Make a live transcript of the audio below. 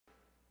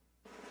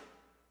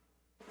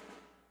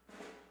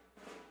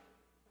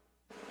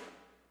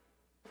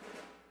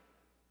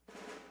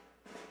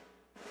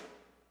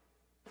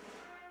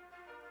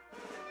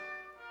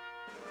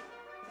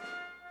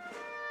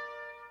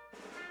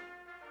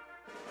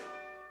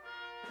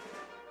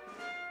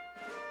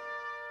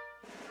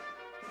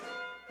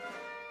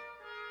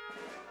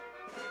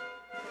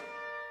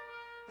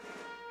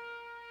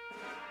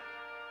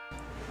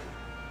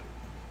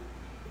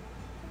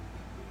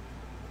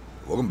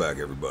Welcome back,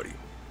 everybody,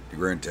 to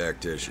Grand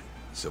Tactician,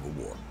 Civil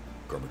War.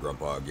 Karma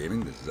Grandpa Gaming.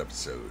 This is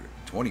episode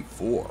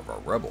 24 of our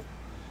Rebel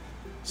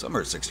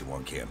Summer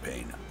 61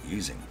 campaign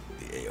using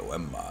the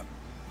a.o.m mod.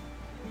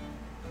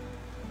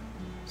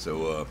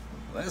 So,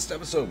 last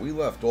episode we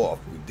left off,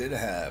 we did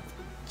have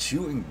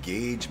 2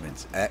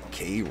 engagements at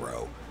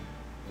Cairo,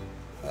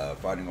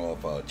 fighting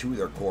off 2 of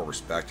their corps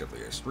respectively.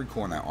 There's 3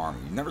 corps in that army.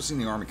 You've never seen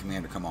the army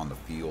commander come on the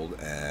field,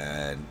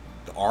 and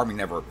the army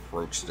never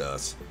approached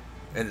us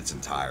in its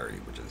entirety,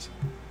 which is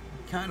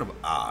kind of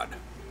odd,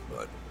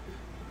 but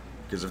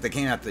because if they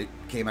came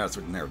at us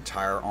with their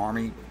entire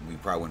army, we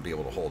probably wouldn't be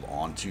able to hold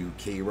on to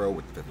Cairo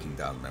with the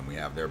 15,000 men we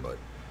have there, but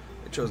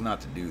they chose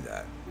not to do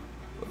that.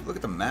 But look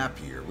at the map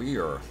here. We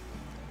are...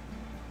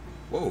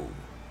 Whoa.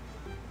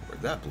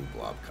 Where'd that blue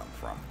blob come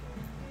from?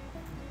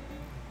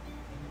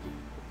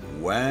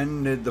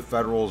 When did the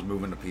Federals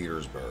move into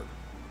Petersburg?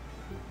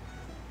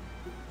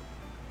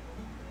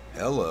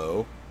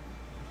 Hello.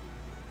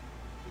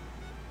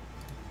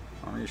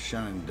 Army of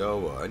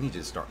Shenandoah. I need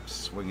to start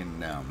swinging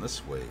down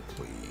this way,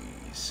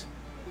 please.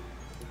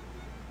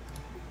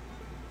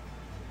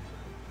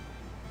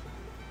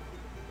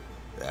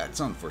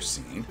 That's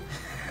unforeseen.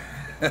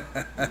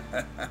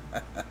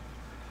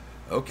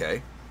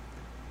 Okay.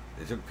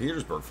 They took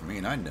Petersburg from me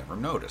and I never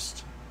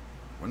noticed.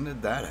 When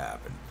did that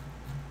happen?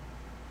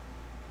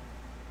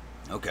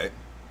 Okay.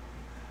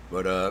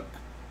 But,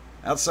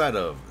 outside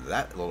of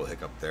that little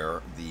hiccup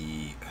there,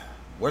 the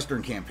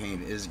Western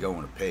campaign is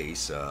going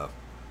apace.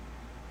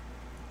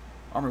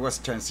 Army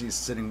West Tennessee is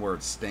sitting where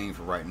it's staying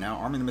for right now.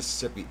 Army of the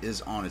Mississippi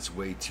is on its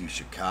way to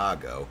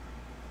Chicago.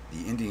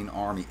 The Indian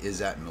Army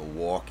is at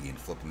Milwaukee and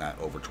flipping that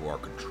over to our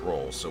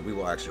control. So we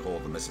will actually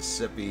hold the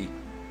Mississippi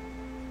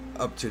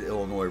up to the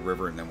Illinois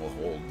River, and then we'll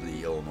hold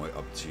the Illinois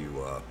up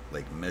to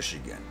Lake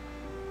Michigan.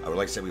 I would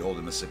like to say we hold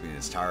the Mississippi in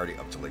its entirety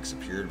up to Lake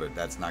Superior, but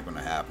that's not going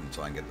to happen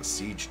until I can get the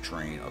siege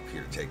train up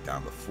here to take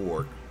down the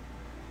fort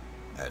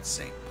at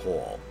St.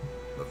 Paul.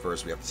 But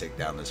first we have to take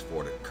down this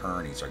fort at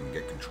Kearney so I can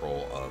get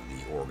control of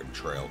the Oregon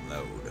Trail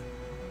node.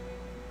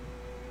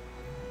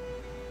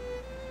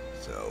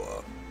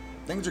 So,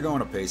 things are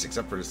going apace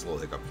except for this little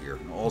hiccup here.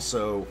 And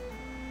also,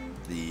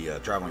 the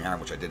traveling iron,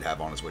 which I did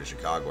have on its way to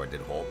Chicago, I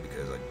did halt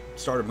because I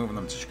started moving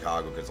them to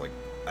Chicago because, like,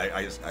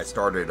 I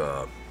started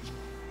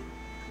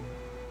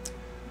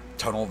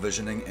tunnel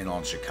visioning in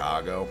on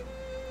Chicago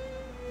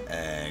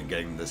and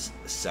getting this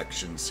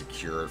section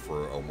secured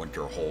for a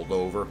winter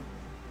holdover.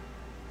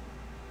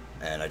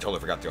 And I totally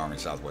forgot the Army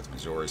of Southwest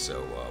Missouri,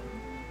 so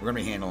we're going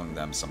to be handling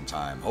them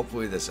sometime.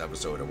 Hopefully this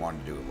episode. I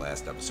wanted to do it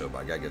last episode, but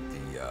I got to get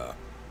the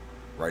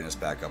brightness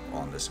back up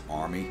on this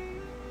army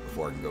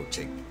before I can go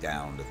take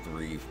down the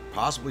 3,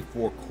 possibly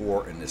 4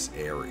 corps in this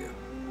area.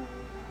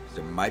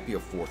 There might be a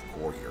 4th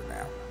corps here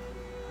now.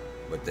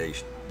 But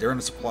they're in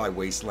a supply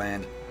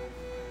wasteland.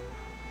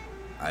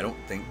 I don't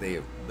think they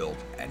have built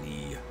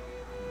any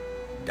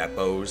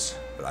depots,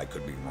 but I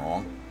could be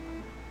wrong.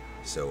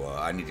 So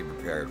I need to be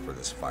prepared for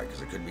this fight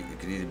because it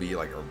could either be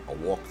like a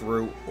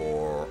walkthrough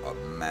or a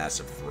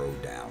massive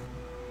throwdown.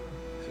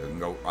 So it can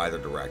go either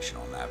direction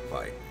on that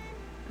fight.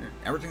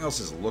 Everything else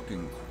is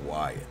looking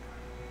quiet.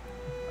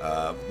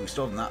 We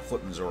still have not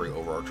flipped Missouri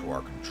over to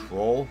our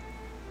control,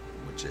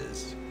 which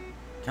is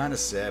kind of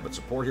sad. But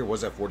support here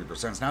was at 40%.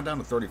 It's now down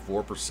to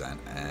 34%,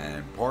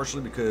 and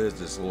partially because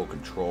this little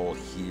control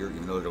here,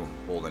 even though they don't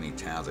hold any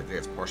towns, I think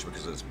it's partially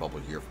because of this bubble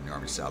here from the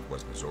Army of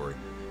Southwest Missouri.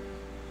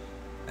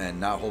 And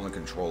not holding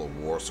control of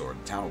Warsaw. The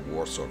town of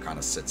Warsaw kind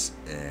of sits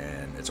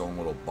in its own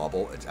little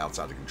bubble. It's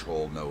outside the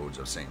control nodes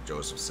of St.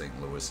 Joseph,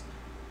 St. Louis,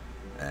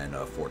 and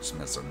Fort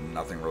Smith, so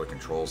nothing really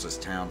controls this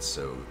town.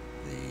 So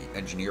the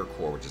Engineer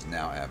Corps, which is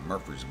now at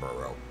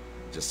Murfreesboro,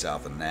 just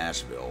south of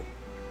Nashville,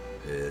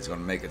 is going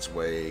to make its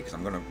way, because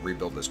I'm going to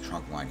rebuild this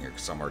trunk line here,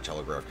 because some of our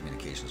telegraph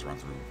communications run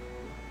through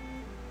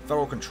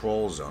Federal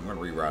Control Zone. I'm going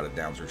to reroute it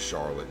down through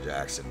Charlotte,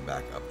 Jackson,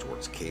 back up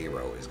towards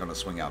Cairo. Is going to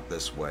swing out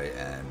this way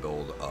and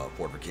build a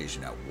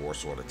fortification at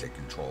Warsaw to take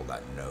control of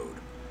that node,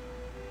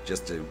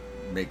 just to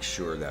make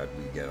sure that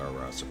we get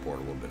our support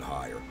a little bit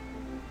higher.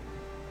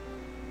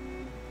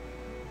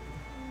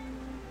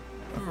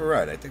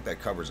 Alright, I think that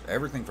covers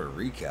everything for the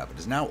recap. It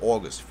is now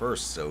August 1st,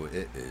 so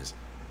it is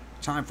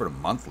time for the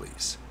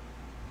monthlies.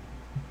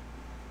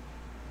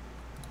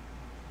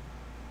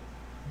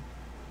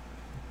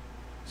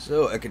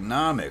 So,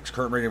 economics.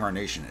 Current rating of our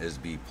nation is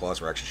B+.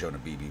 We're actually showing a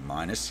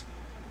BB-,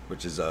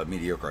 which is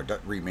mediocre. Our debt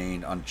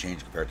remained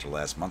unchanged compared to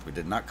last month. We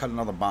did not cut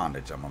another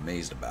bondage, I'm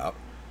amazed about,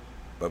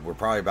 but we're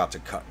probably about to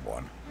cut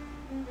one.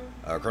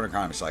 Our current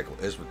economy cycle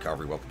is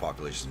recovery. Wealth of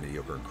population is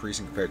mediocre,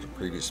 increasing compared to the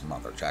previous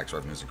month. Our tax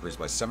revenues increased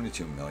by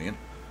 $72 million.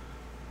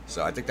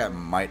 So I think that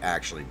might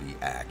actually be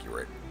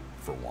accurate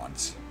for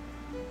once.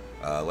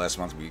 Last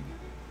month it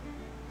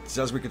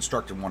says we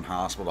constructed 1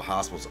 hospital. The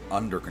hospital's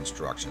under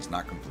construction. It's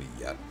not complete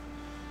yet.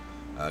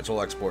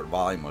 Total export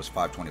volume was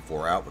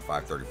 524 out with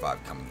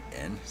 535 coming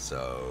in,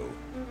 so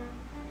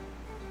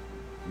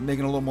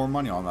making a little more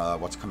money on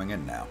what's coming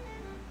in now.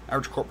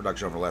 Average core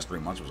production over the last 3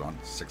 months was on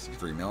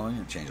 63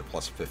 million, a change of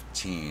plus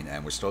 15,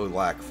 and we still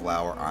lack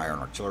flour, iron,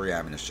 artillery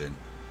ammunition,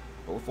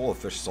 but we're full of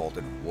fish, salt,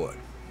 and wood,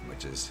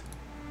 which is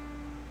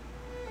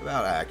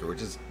about accurate,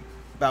 which is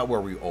about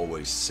where we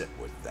always sit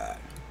with that.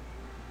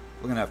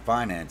 Looking at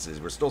finances,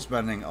 we're still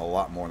spending a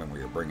lot more than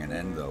we are bringing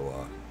in,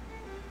 though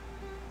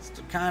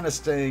still kind of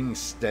staying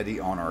steady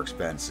on our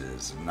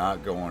expenses,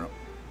 not going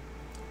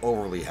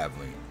overly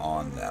heavily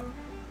on them.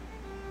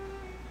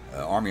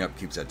 Army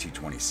upkeep's at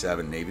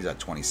 227, Navy's at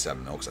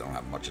 27 mil because I don't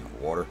have much in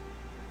the water.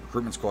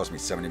 Recruitment's cost me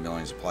 70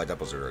 million, supply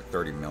depots are at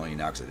 30 million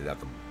now because I did have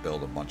to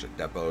build a bunch of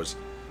depots.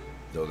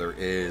 Though there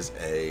is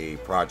a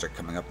project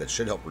coming up that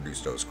should help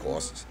reduce those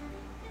costs.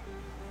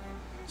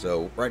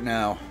 So right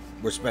now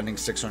we're spending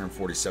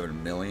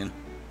 647 million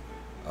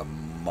a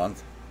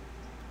month.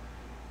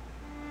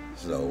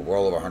 So we're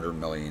all over 100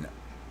 million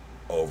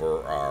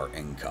over our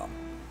income.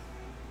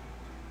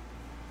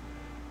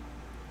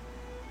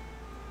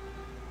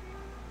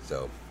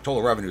 So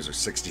total revenues are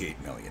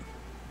 68 million.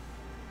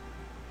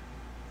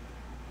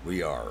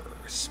 We are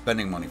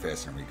spending money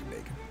faster than we can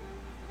make it.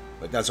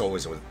 But that's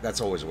always the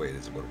way it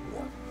is with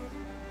war.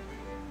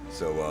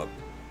 So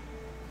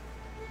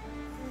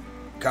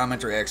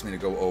commenter asked me to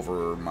go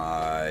over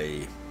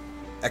my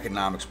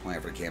economics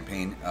plan for the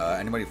campaign.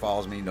 Anybody who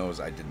follows me knows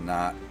I did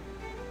not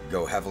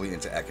go heavily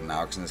into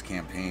economics in this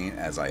campaign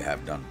as I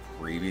have done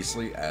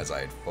previously, as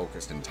I had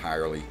focused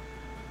entirely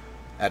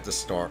at the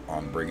start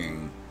on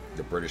bringing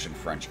the British and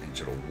French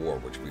into the war,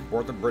 which we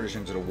brought the British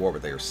into the war,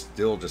 but they are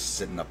still just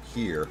sitting up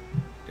here.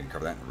 Didn't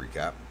cover that in the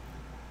recap.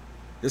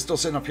 They're still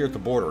sitting up here at the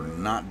border,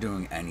 not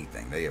doing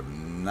anything. They have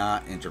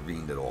not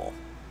intervened at all.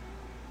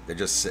 They're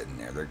just sitting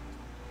there.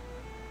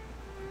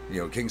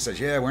 They're, King says,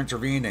 yeah, we're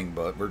intervening,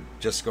 but we're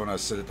just going to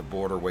sit at the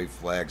border, wave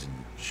flags, and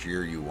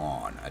cheer you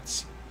on.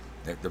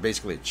 They're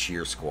basically a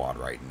cheer squad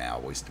right now,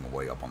 wasting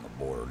away up on the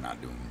border,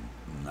 not doing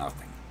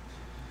nothing.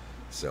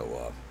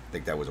 So I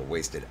think that was a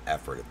wasted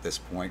effort at this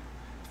point.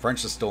 The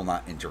French have still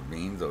not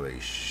intervened, though they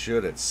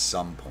should at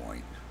some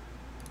point.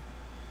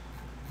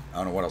 I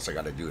don't know what else I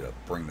got to do to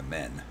bring them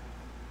in.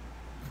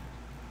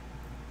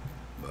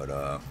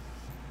 But,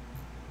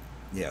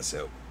 yeah,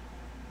 so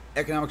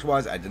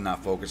economics-wise, I did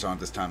not focus on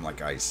it this time.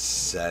 Like I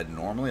said,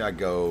 normally I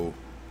go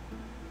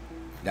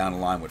down the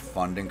line with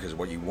funding, because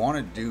what you want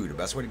to do, the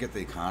best way to get the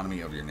economy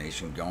of your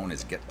nation going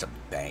is get to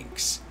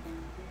banks.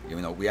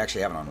 Even though we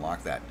actually haven't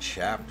unlocked that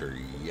chapter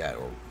yet,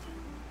 or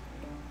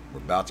we're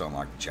about to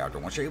unlock the chapter.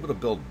 Once you're able to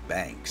build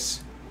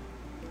banks,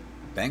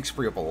 banks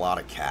free up a lot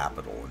of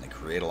capital, and they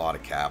create a lot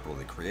of capital,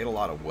 they create a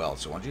lot of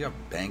wealth. So once you have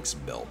banks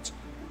built,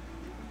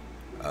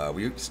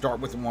 we start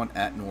with one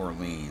at New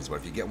Orleans, but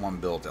if you get one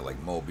built at like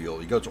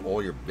Mobile, you go to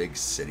all your big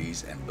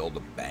cities and build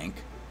a bank,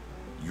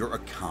 your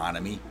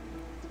economy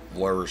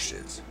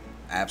flourishes,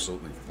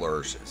 absolutely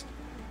flourishes.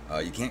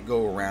 You can't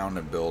go around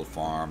and build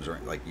farms, or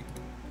like you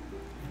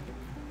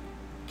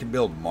can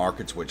build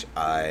markets, which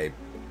I'm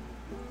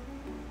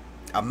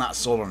not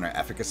sold on their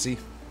efficacy,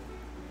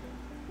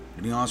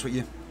 to be honest with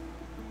you,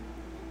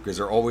 because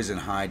they're always in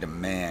high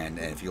demand,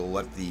 and if you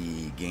let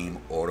the game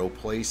auto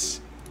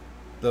place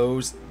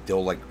those,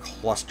 they'll like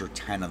cluster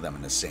 10 of them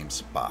in the same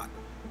spot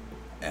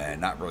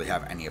and not really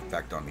have any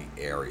effect on the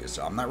area.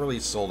 So I'm not really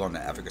sold on the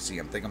efficacy.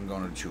 I think I'm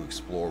going to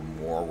explore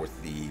more with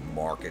the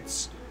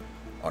markets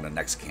on the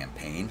next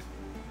campaign.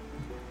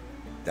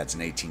 That's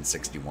an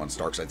 1861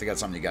 start, because I think that's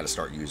something you got to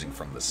start using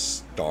from the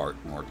start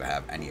in order to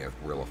have any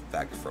real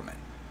effect from it.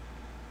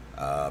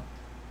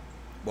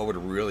 What would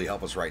really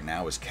help us right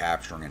now is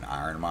capturing an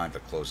iron mine. The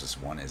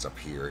closest one is up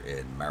here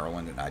in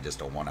Maryland, and I just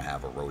don't want to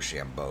have a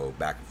Rochambeau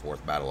back and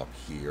forth battle up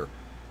here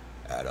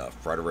at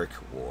Frederick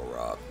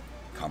or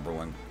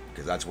Cumberland,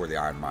 because that's where the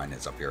iron mine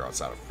is, up here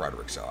outside of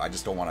Frederick. So I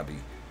just don't want to be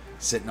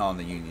sitting on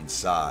the Union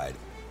side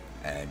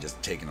and just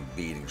taking a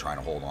beating trying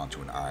to hold on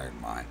to an iron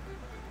mine.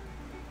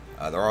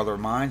 There are other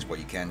mines. What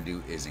you can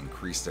do is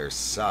increase their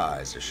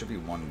size. There should be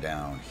one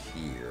down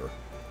here.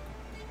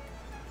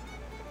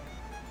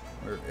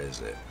 Where is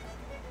it?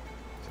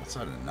 It's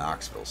outside of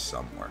Knoxville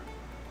somewhere.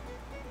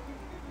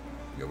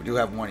 Yeah, we do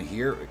have one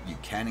here. You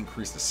can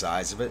increase the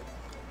size of it.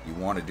 You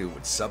want to do it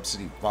with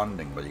subsidy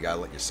funding, but you got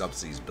to let your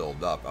subsidies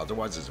build up.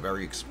 Otherwise, it's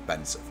very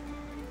expensive.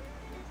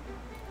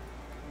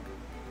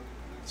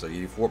 So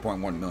you need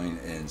 4.1 million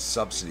in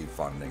subsidy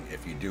funding.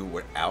 If you do it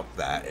without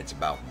that, it's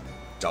about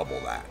double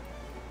that.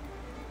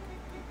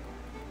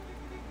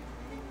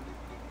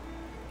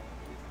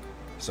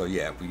 So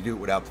yeah, if we do it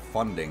without the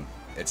funding,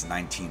 it's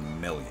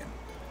 19 million.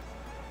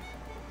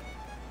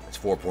 It's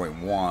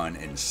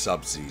 4.1 in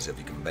subsidies if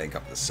you can bank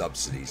up the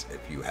subsidies.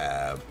 If you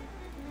have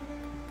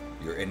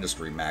your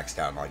industry maxed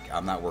out, like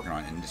I'm not working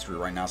on industry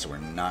right now, so we're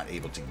not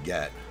able to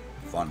get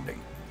funding.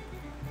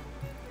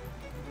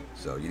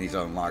 So you need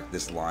to unlock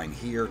this line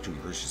here to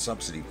increase your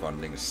subsidy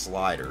funding,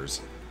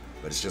 sliders,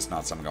 but it's just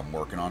not something I'm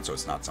working on, so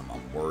it's not something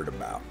I'm worried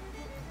about.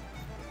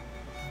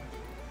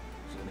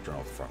 So let me turn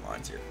off the front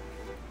lines here.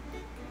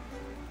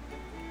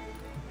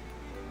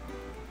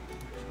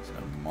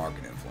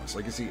 market influence.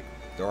 Like you see,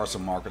 there are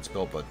some markets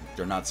built, but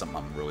they're not something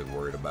I'm really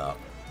worried about.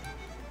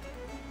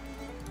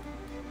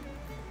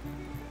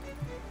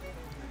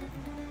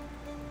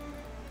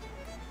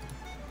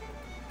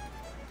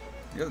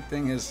 The other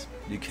thing is,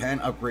 you can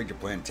upgrade your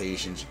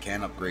plantations, you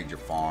can upgrade your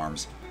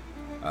farms.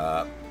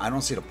 I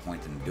don't see the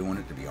point in doing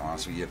it, to be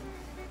honest with you.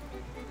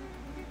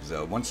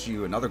 Because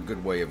another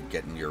good way of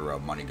getting your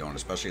money going,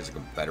 especially as a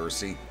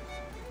confederacy,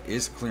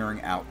 is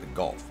clearing out the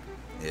Gulf.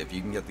 If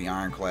you can get the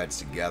ironclads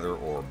together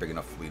or a big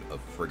enough fleet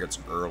of frigates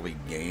early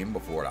game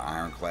before the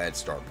ironclads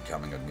start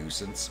becoming a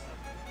nuisance,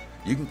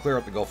 you can clear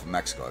out the Gulf of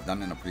Mexico. I've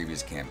done it in a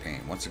previous campaign.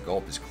 Once the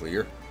Gulf is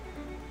clear,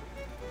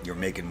 you're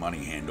making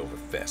money hand over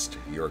fist.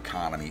 Your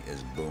economy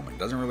is booming.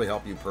 Doesn't really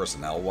help you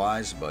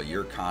personnel-wise, but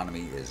your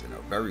economy is in a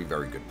very,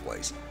 very good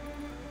place.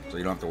 So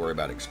you don't have to worry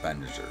about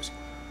expenditures.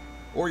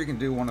 Or you can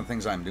do one of the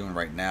things I'm doing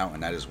right now,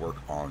 and that is work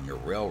on your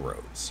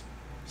railroads.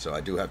 So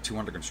I do have 2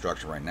 under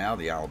construction right now.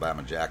 The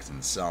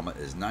Alabama-Jackson Selma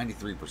is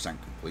 93%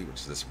 complete,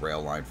 which is this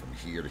rail line from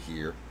here to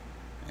here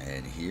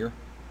and here.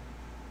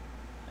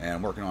 And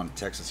I'm working on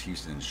Texas,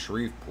 Houston, and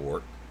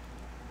Shreveport,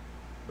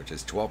 which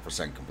is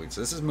 12% complete.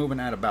 So this is moving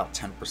at about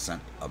 10%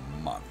 a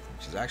month,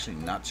 which is actually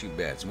not too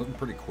bad. It's moving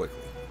pretty quickly.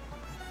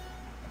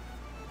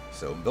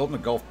 So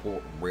building the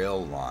Gulfport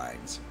rail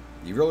lines,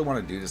 you really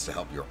want to do this to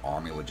help your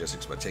army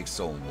logistics, but it takes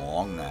so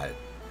long that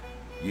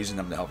using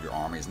them to help your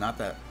army is not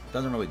that,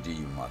 doesn't really do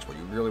you much. What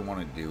you really want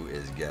to do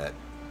is get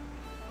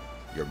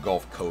your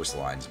Gulf Coast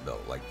lines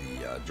built, like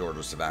the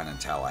Georgia, Savannah, and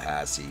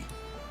Tallahassee,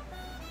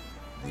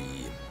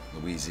 the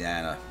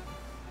Louisiana,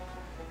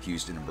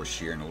 Houston, and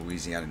Brashear, and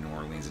Louisiana, New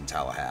Orleans, and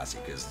Tallahassee,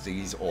 because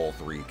these all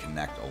 3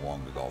 connect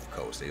along the Gulf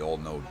Coast. They all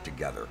node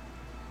together.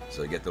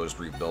 So you get those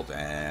 3 built,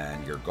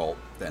 and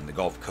the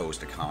Gulf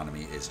Coast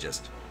economy is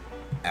just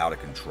out of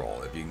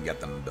control if you can get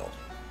them built.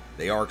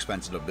 They are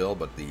expensive to build,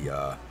 but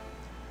the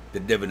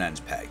dividends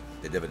pay.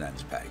 The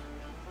dividends pay.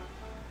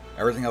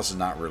 Everything else is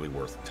not really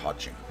worth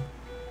touching.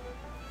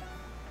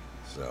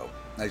 So,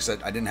 like I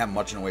said, I didn't have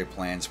much in the way of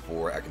plans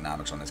for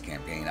economics on this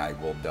campaign. I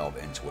will delve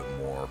into it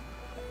more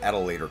at a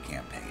later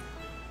campaign.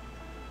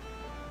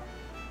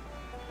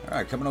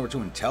 Alright, coming over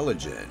to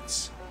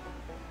intelligence.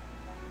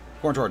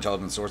 According to our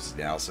intelligence sources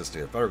analysis,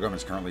 the federal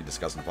government is currently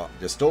discussing,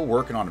 they're still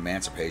working on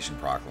Emancipation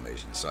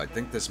Proclamation, so I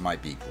think this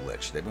might be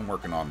glitched. They've been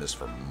working on this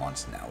for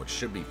months now. It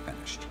should be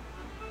finished.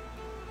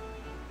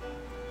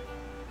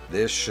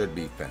 This should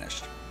be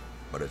finished,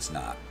 but it's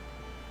not.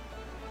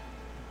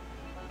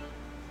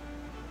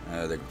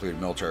 They completed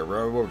military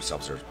railroad,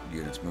 self-service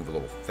units move a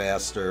little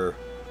faster.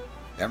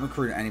 They haven't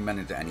recruited any men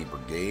into any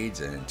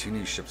brigades, and 2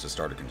 new ships have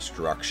started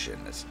construction.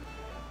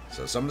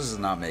 So some of this is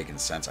not making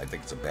sense. I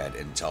think it's a bad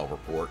intel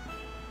report.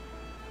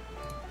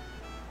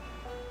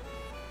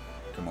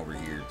 Come over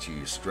here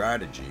to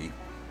strategy.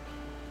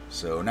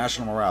 So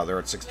national morale, they're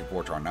at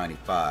 64 to our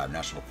 95.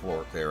 National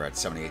fort, they're at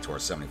 78 to our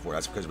 74.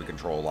 That's because we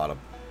control a lot of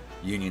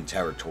Union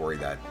territory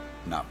that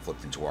not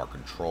flipped into our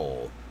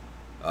control.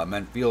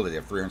 Men fielded, they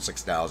have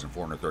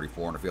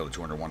 306,434 in the field of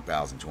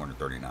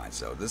 201,239.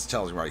 So this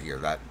tells me right here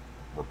that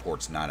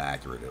report's not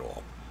accurate at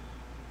all.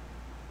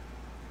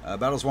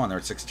 Battles won, they're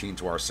at 16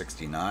 to our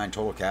 69.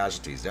 Total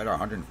casualties, they're at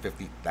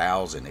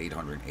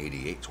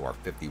 150,888 to our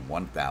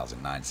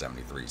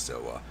 51,973.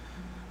 So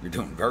you're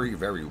doing very,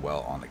 very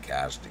well on the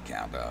casualty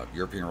count.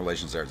 European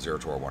relations, they're at 0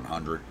 to our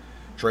 100.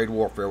 Trade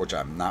warfare, which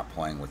I'm not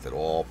playing with at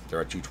all,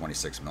 they're at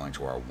 226 million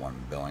to our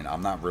 1 billion.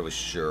 I'm not really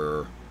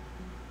sure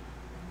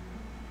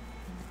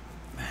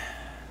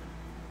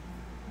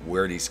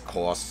where these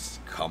costs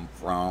come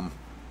from.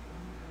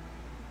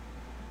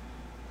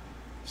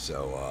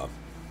 So,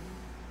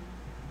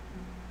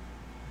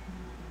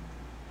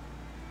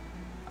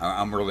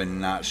 I'm really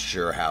not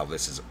sure how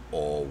this is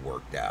all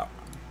worked out.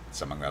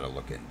 Something I've got to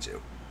look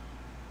into.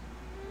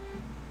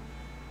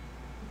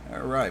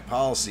 Alright,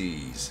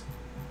 policies.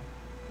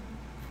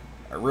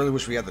 I really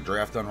wish we had the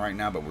draft done right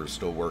now, but we're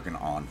still working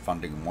on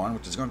funding 1,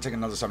 which is going to take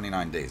another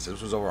 79 days.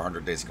 This was over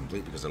 100 days to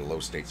complete because of the low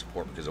state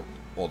support, because of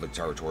all the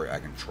territory I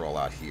control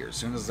out here. As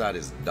soon as that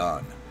is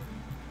done,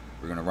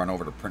 we're going to run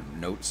over to print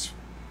notes,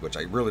 which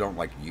I really don't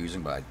like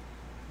using, but I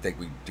think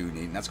we do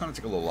need, and that's going to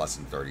take a little less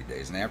than 30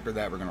 days. And after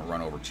that, we're going to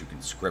run over to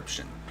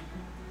conscription,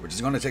 which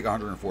is going to take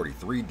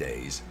 143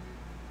 days,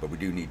 but we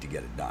do need to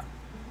get it done.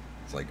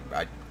 It's like,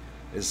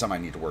 this is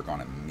something I need to work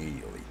on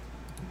immediately.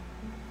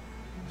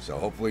 So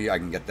hopefully I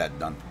can get that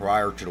done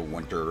prior to the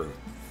winter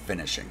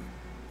finishing,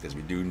 because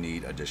we do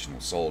need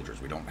additional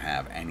soldiers. We don't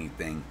have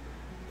anything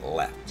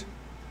left.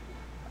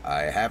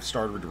 I have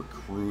started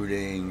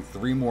recruiting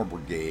 3 more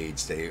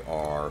brigades. They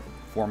are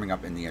forming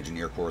up in the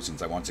engineer corps,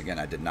 since once again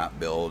I did not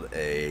build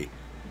a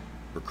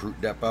recruit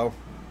depot.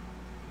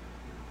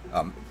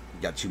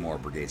 Got 2 more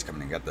brigades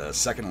coming in. Got the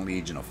 2nd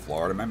Legion of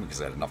Florida men,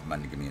 because I had enough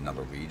men to give me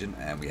another legion,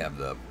 and we have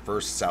the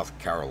 1st South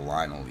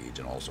Carolina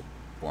Legion also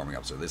forming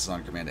up. So this is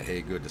on command of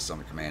Haygood, this is on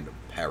the command of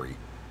Perry.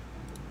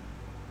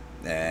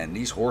 And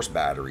these horse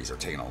batteries are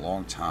taking a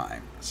long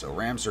time. So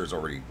Ramsar is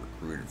already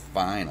recruited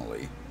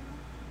finally.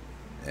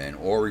 And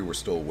Ori we're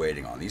still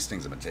waiting on. These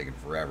things have been taking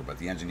forever, but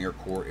the Engineer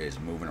Corps is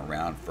moving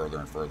around further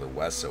and further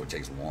west, so it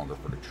takes longer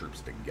for the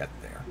troops to get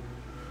there.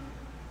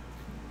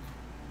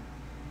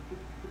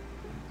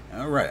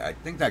 Alright, I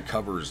think that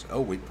covers...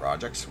 Oh, wait,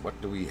 projects. What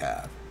do we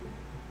have?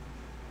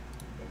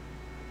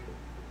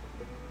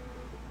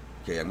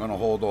 Okay, I'm going to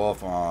hold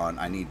off on...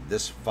 I need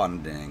this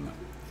funding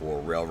for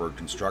railroad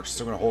construction,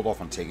 so I'm going to hold off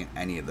on taking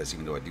any of this,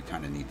 even though I do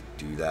kind of need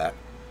to do that.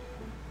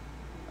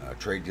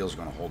 Trade deals are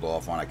going to hold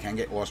off on. I can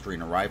get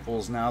Austrian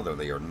rifles now, though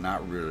they are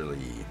not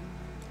really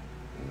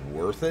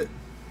worth it.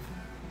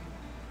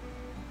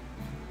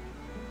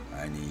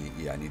 I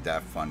need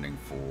that funding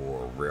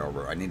for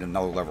railroad. I need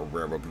another level of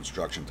railroad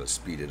construction to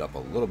speed it up a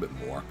little bit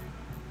more.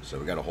 So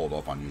we got to hold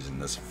off on using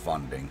this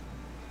funding.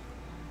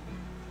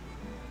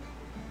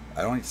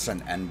 I don't need to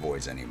send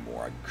envoys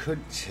anymore. I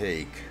could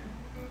take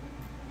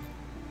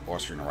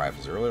Austrian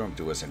rifles. They really don't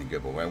do us any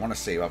good, but what I want to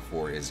save up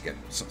for is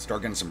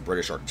start getting some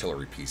British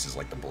artillery pieces.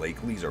 Like the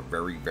Blakeleys are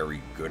very,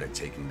 very good at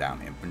taking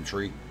down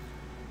infantry.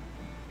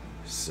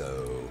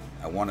 So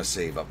I want to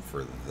save up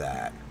for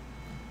that.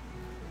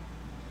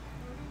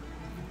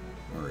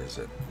 Where is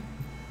it?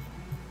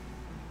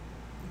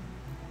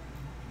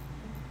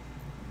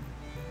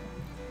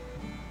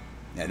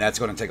 And that's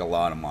going to take a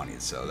lot of money,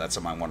 so that's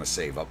something I want to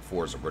save up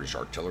for, is the British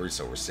artillery,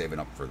 so we're saving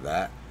up for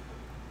that.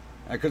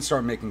 I could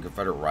start making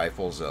Confederate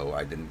rifles, though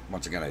I didn't.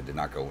 Once again, I did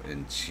not go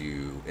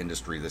into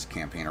industry this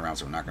campaign around,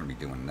 so we're not going to be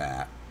doing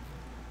that.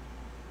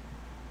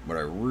 What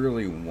I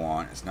really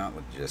want is not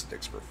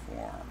logistics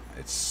reform,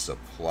 it's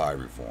supply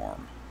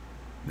reform.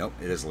 Nope,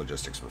 it is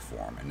logistics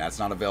reform, and that's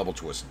not available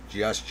to us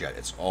just yet.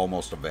 It's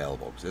almost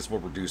available, because this will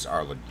reduce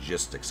our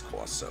logistics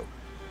costs, so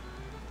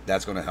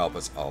that's going to help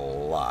us a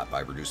lot by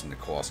reducing the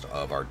cost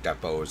of our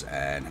depots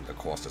and the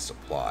cost of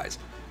supplies.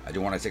 I do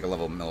want to take a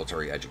level of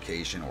military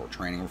education or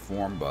training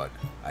reform, but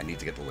I need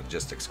to get the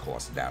logistics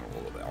costs down a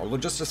little bit. Our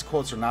logistics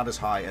costs are not as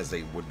high as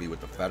they would be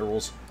with the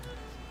Federals,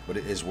 but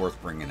it is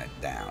worth bringing it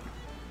down.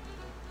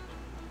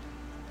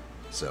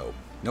 So,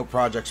 no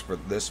projects for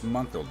this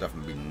month. They'll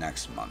definitely be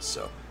next month,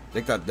 so I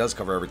think that does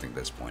cover everything at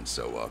this point,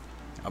 so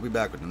I'll be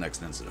back with the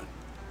next incident.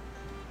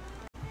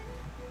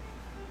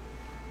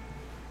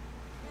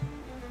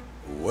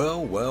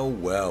 Well, well,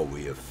 well,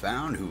 we have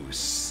found who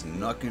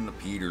snuck into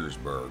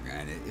Petersburg,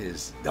 and it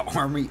is the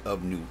Army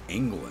of New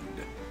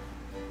England,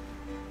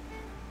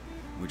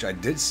 which I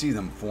did see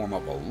them form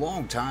up a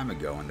long time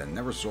ago and then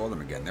never saw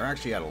them again. They're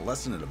actually at a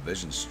less than a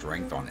division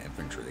strength on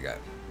infantry. They got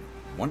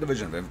one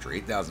division of infantry,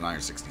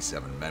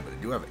 8,967 men, but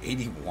they do have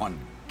 81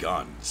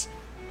 guns.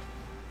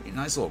 A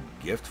nice little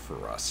gift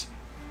for us.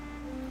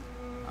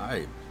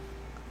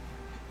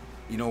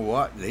 You know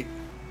what?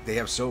 They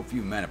have so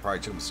few men, it probably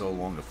took them so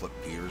long to flip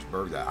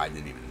Petersburg that I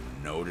didn't even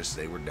notice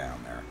they were down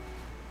there.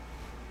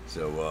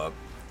 So,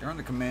 they're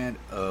under command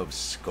of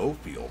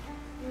Schofield.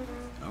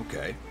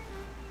 Okay.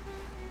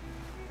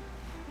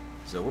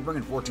 So, we're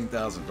bringing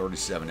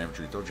 14,037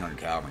 infantry, 1,300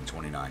 cavalry, and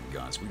 29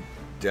 guns. We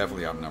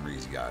definitely outnumber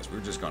these guys.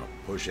 We're just going to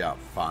push out,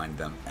 find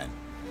them, and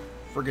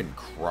friggin'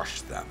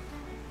 crush them.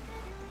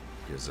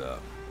 Because,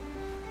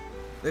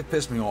 they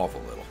pissed me off a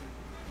little.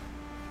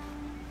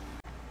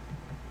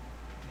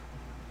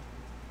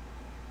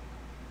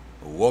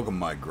 Welcome,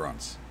 my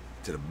grunts,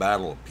 to the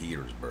Battle of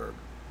Petersburg.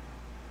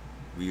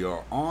 We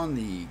are on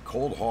the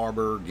Cold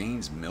Harbor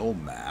Gaines Mill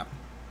map,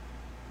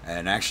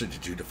 and actually the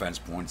two defense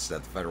points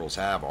that the Federals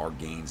have are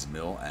Gaines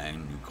Mill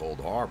and New Cold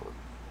Harbor,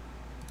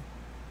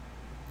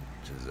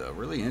 which is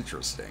really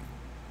interesting.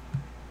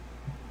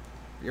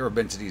 If you ever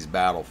been to these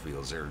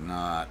battlefields, they're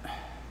not...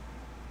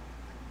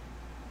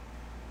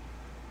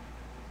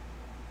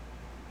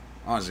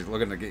 Honestly,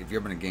 if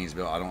you've been in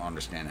Gainesville, I don't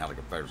understand how the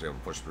Confederates were able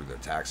to push through their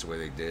attacks the way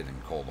they did,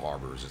 and Cold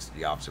Harbor is just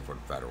the opposite for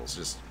the Federals.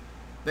 Just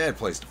a bad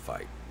place to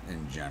fight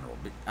in general.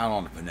 Out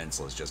on the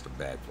peninsula is just a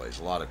bad place.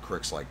 A lot of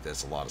cricks like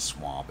this, a lot of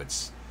swamp.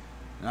 It's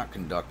not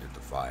conducive to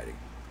fighting.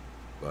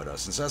 But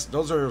since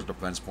those are those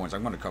defense points,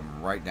 I'm going to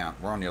come right down.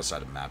 We're on the other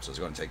side of the map, so it's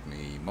going to take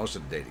me most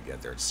of the day to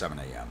get there. It's 7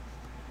 a.m.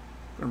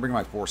 I'm going to bring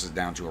my forces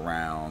down to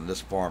around this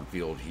farm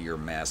field here,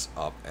 mass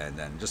up, and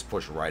then just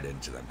push right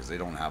into them, because they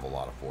don't have a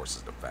lot of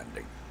forces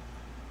defending.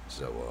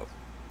 So,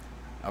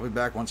 I'll be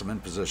back once I'm in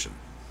position.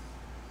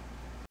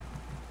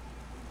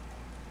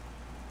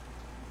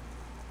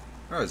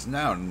 Alright, it's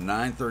now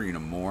 9:30 in the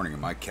morning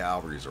and my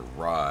cavalry has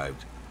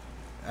arrived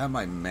at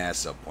my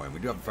mass up point. We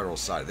do have a Federal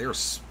side. They are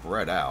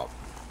spread out,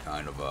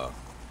 kind of a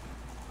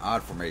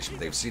odd formation.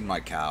 They've seen my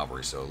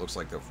cavalry, so it looks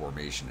like their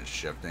formation is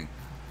shifting.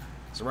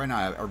 So right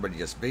now, everybody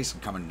just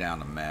basically coming down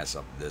the mass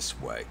up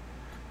this way.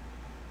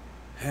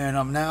 And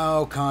I'm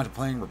now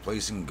contemplating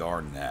replacing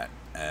Garnett,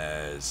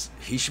 as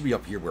he should be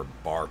up here where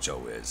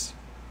Bartow is.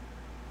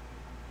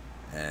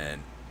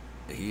 And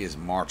he is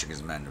marching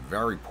his men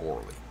very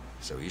poorly.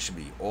 So he should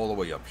be all the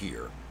way up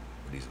here,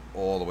 but he's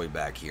all the way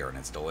back here, and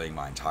it's delaying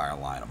my entire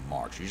line of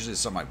march. Usually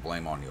it's something I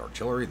blame on the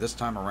artillery. This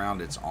time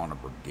around, it's on a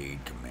brigade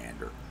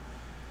commander.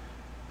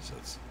 So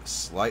it's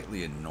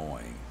slightly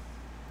annoying.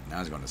 Now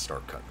he's going to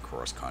start cutting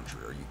cross country.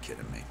 Are you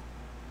kidding me?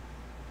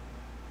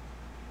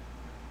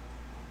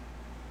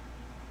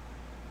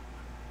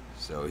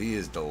 So he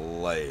is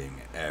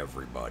delaying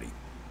everybody.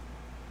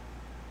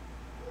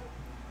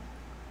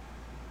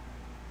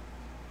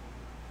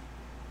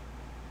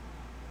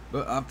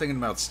 But I'm thinking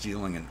about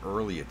stealing an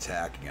early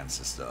attack against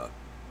this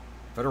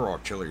Federal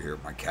artillery here,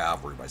 my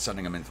cavalry, by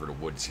sending them in through the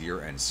woods here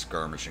and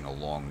skirmishing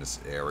along this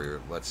area.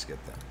 Let's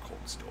get that cold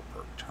steel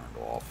perk turned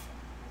off.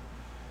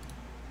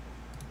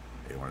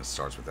 Okay, when it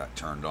starts with that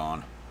turned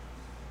on.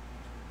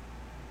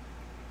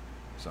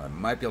 So I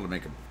might be able to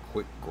make a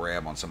quick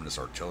grab on some of this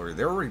artillery.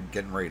 They're already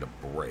getting ready to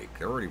break.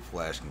 They're already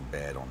flashing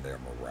bad on their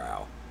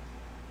morale.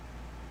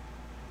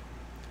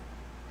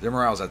 Their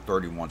morale's at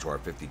 31 to our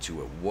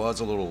 52. It was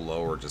a little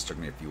lower. It just took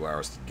me a few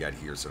hours to get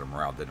here, so the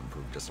morale did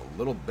improve just a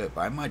little bit.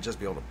 But I might just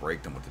be able to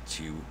break them with the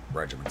 2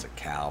 regiments of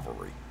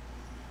cavalry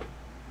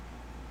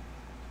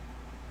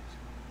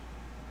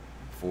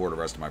before the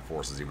rest of my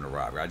forces even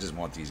arrive. I just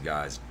want these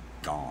guys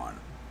gone.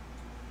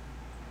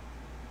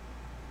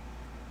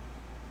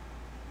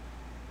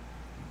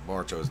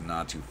 Bartow's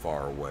not too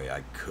far away.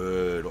 I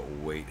could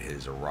await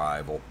his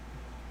arrival.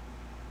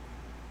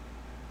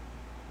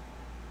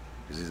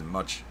 Because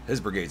his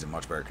brigade's in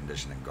much better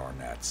condition than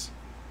Garnett's.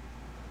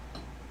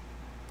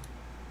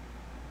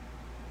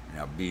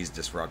 Now B's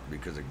disrupted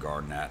because of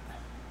Garnett.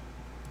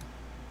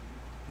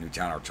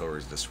 Newtown artillery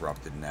is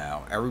disrupted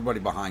now. Everybody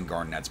behind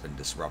Garnett's been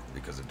disrupted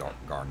because of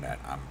Garnett.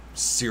 I'm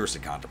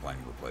seriously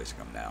contemplating replacing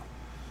him now.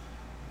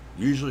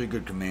 Usually a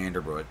good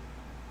commander, but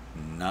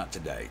not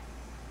today.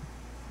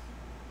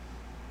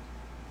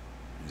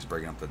 He's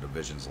breaking up the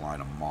division's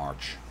line of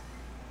march.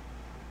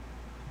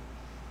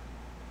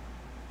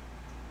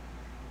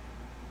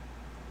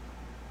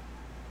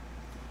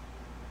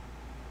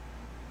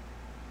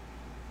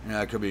 Yeah,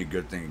 that could be a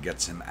good thing. It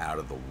gets him out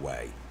of the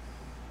way.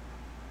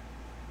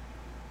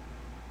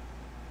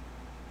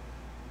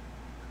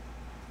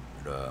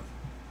 But,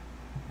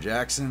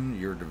 Jackson,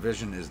 your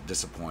division is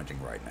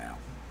disappointing right now.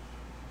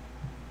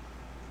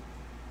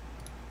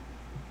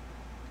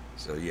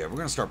 So yeah, we're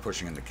going to start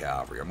pushing in the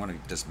cavalry. I'm going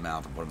to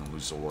dismount and put them in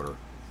loose order.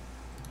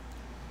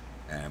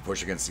 And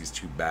push against these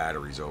 2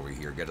 batteries over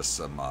here. Get us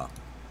some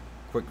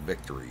quick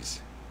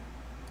victories.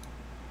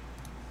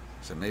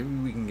 So maybe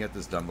we can get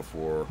this done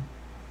before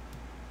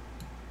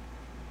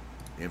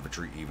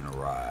infantry even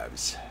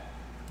arrives.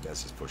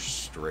 Guess just push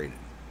straight in.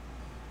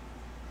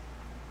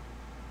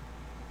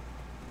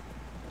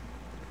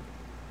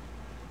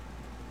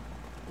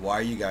 Why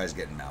are you guys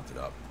getting mounted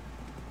up?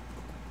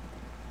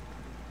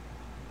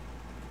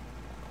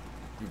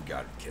 You've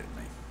got to be kidding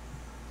me.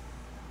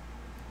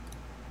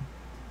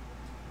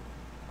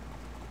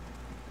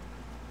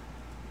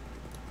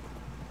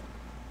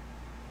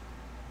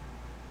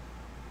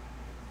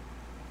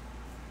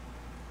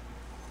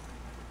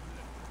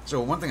 So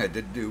one thing I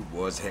did do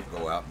was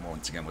go out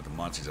once again with the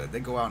Muncies. I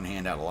did go out and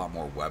hand out a lot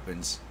more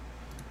weapons.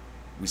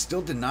 We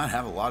still did not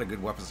have a lot of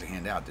good weapons to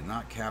hand out. Did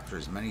not capture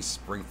as many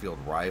Springfield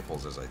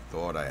rifles as I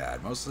thought I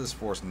had. Most of this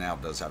force now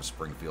does have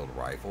Springfield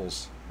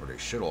rifles, or they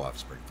should all have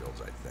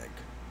Springfields, I think.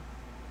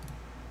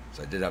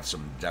 So I did have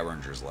some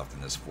Derringers left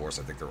in this force.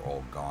 I think they're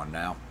all gone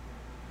now.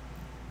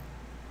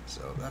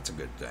 So that's a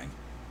good thing.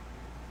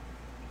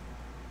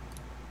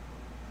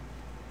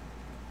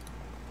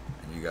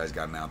 And you guys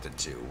got mounted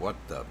too. What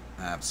the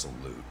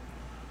absolute.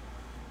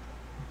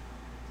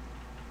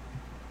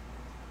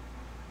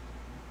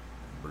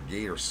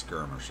 Brigade or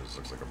skirmishes?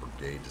 Looks like a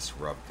brigade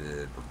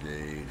disrupted.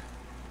 Brigade.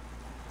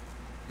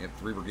 You have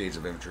 3 brigades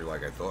of infantry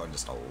like I thought, and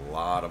just a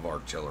lot of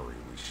artillery.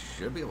 We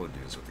should be able to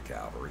do this with the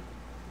cavalry.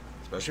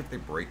 Especially if they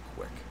break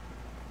quick.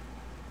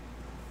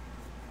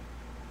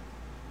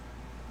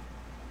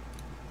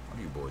 What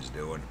are you boys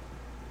doing?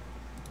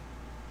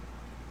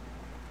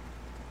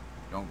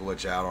 Don't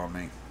glitch out on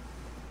me.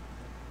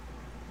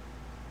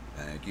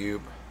 Thank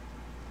you.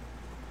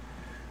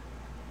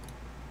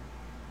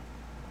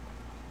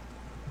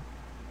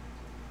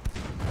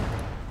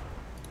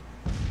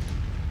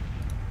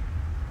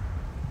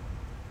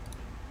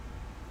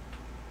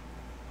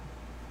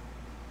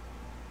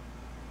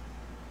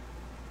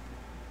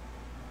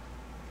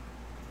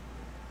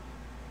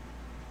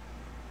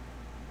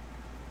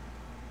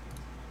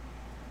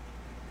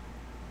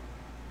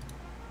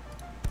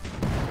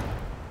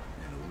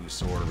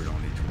 Order. We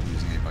don't need to be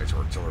using anybody's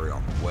artillery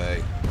on the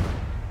way.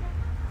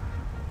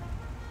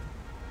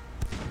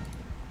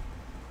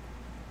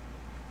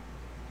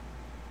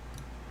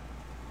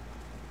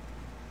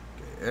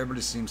 Okay,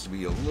 everybody seems to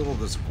be a little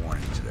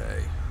disappointed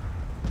today.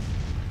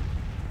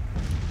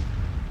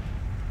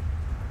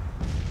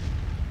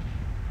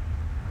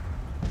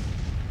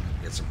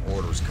 Get some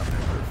orders coming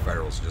in for the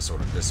Federals to just sort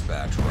of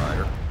dispatch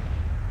Ryder.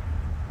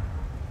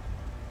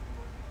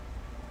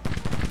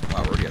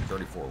 Wow, we're already at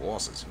 34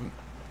 losses.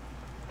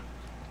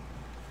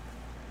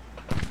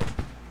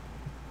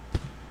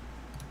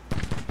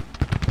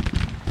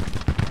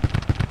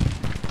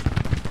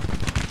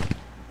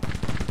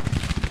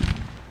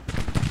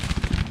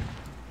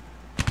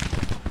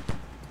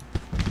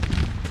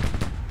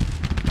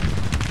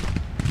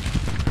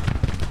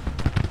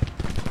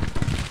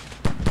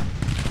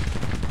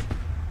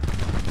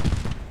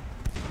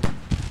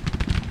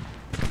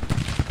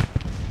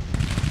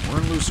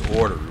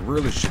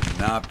 really should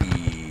not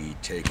be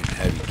taking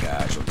heavy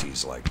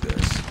casualties like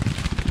this.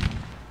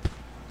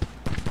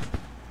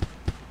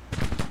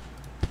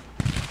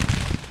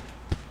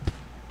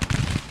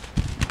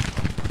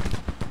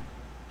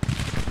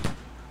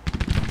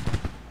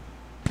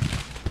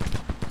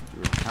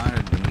 You kind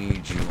of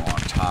need you on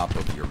top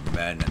of your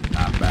men and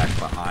not back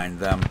behind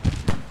them.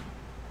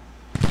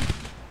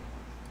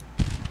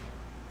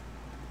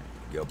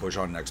 Go, push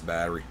on next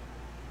battery.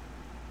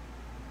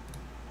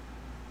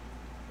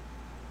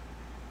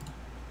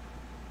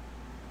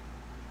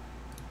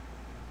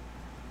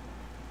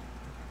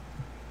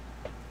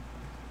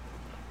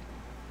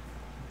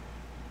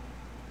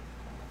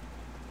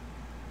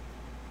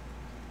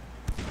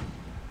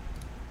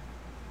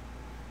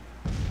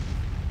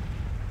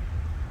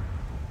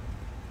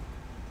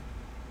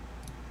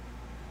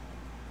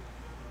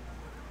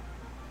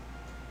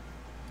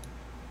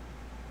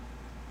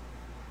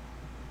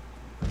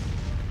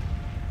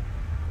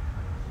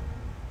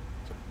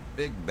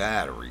 Big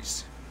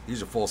batteries.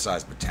 These are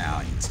full-size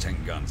battalions,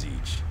 10 guns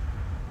each.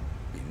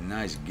 Be a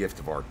nice gift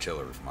of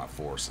artillery for my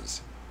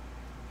forces.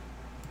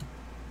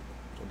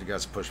 Told you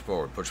guys to push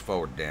forward. Push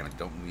forward, damn it.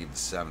 Don't leave the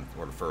 7th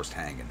or the 1st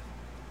hanging.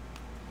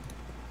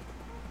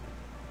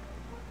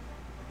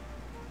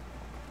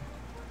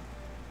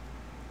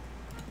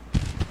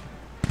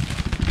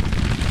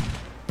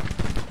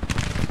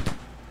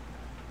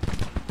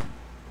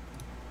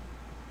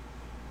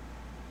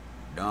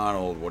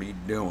 Donald, what are you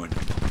doing?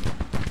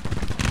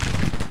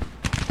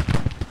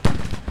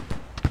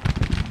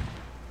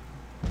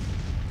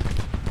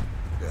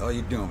 What the hell are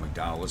you doing,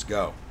 McDonald? Let's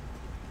go.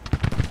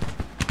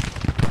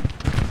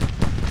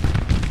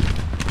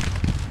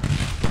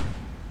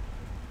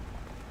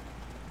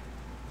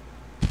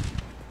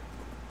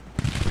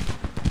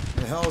 What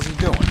the hell is he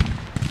doing?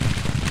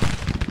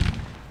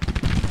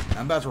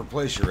 I'm about to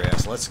replace your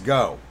ass. Let's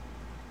go.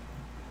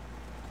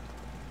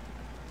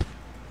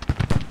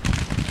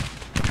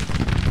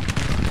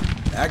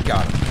 That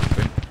got him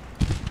moving.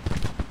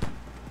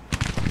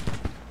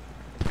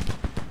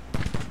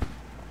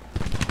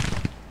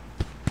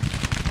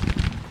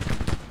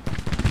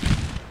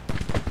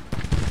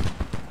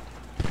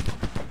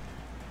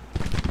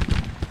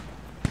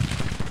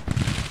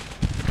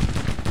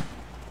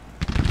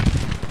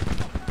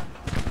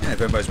 And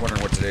if anybody's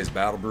wondering what today's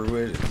battle brew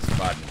is, it's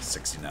 5 and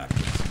 69.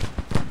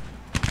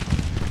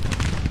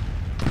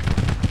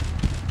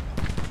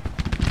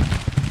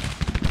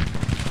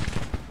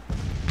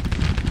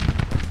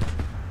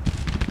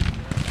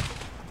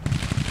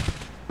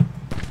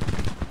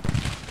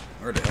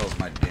 Where the hell's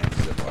my damn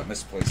zippo? I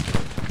misplaced it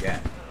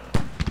again.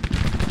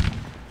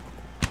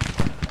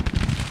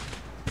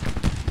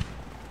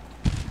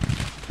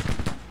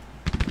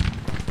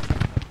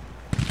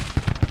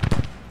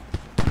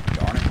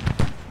 Darn it.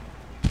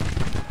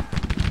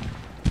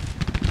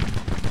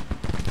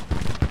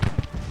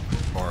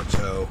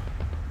 Bartow.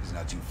 He's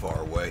not too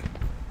far away.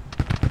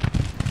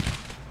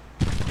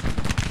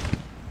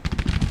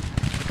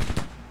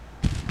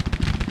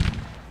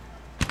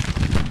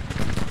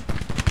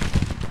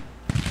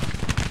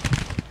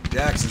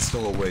 Jackson's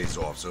still a ways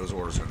off, so his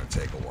order's going to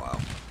take a while.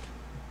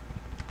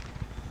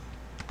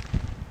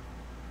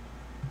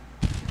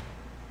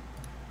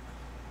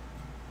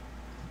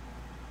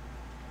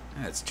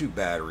 That's 2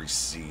 batteries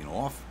seen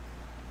off.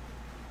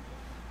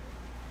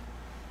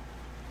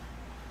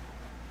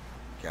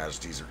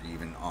 Casualties are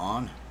even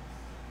on.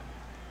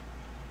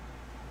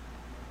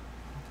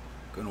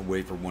 Gonna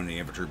wait for one of the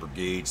infantry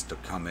brigades to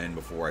come in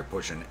before I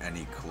push in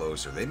any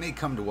closer. They may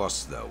come to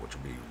us, though, which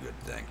will be a good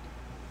thing.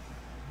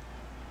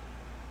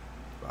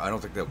 I don't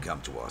think they'll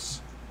come to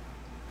us.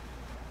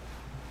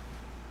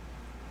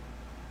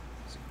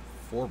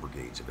 4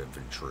 brigades of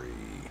infantry.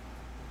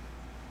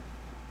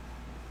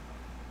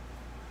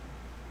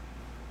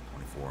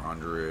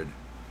 2,400.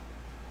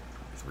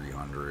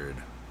 2,300.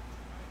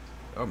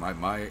 Oh, my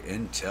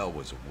intel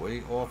was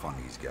way off on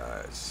these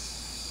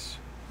guys.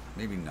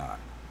 Maybe not.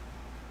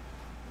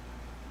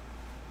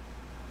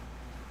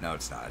 No,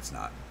 it's not. It's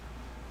not.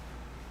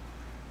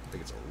 I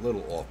think it's a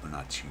little off, but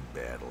not too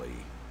badly.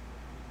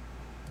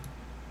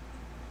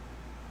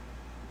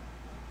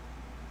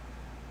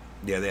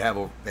 Yeah, they have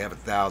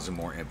 1,000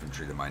 more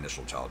infantry than my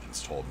initial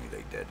intelligence told me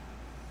they did.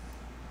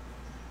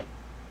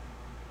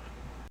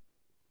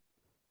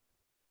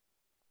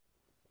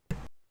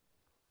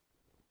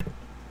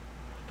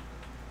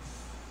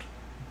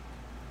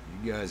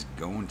 You guys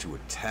going to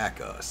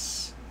attack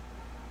us?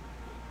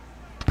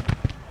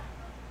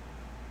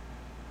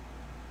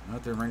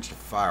 Not they're range to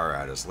fire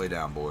at us. Lay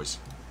down, boys.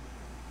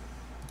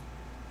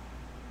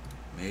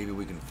 Maybe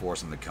we can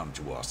force them to come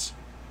to us.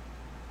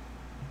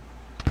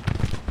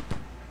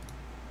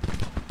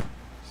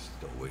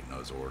 Waiting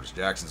those orders.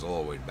 Jackson's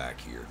all the way back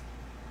here.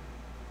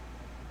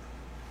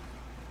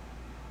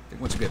 I think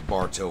once we get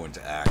Bartow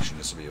into action,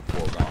 this will be a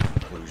foregone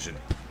conclusion.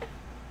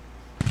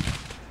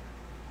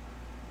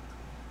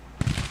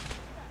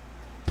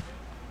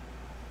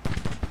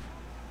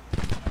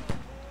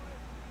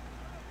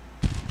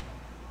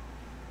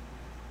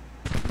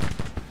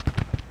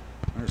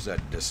 Where's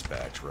that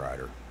dispatch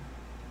rider?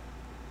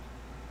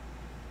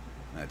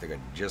 I think I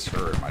just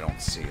heard him. I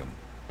don't see him.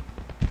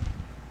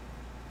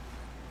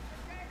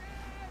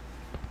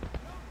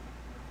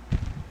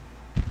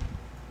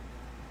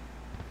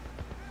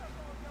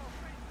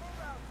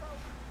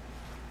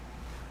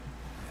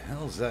 The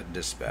hell's that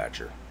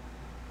dispatcher?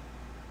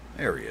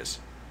 There he is.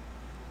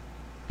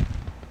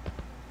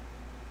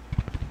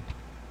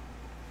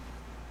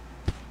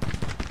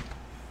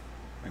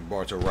 Bring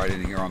Bartow right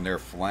in here on their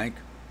flank.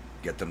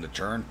 Get them to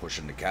turn, push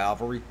in the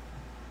cavalry.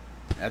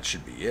 That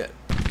should be it.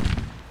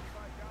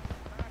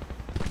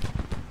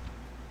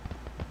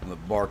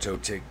 Let Bartow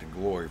take the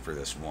glory for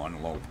this one,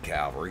 along with the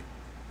cavalry.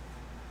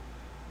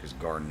 Because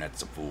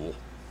Garnett's a fool.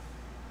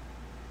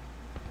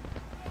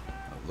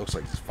 Oh, it looks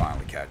like he's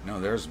finally catch. No,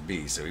 there's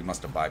B, so he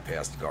must have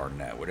bypassed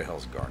Garnett. Where the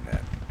hell's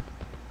Garnett?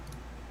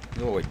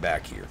 He's all the way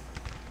back here.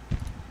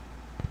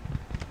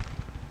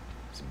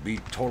 So B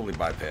totally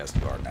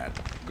bypassed Garnett.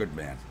 Good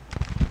man.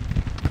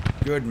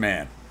 Good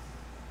man.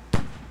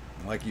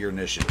 I like your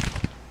initiative.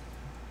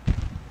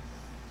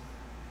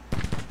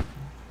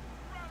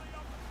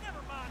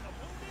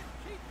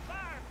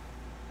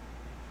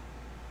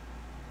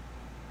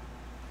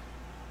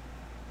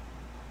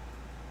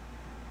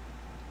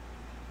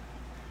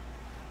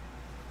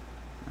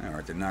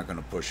 Alright, they're not going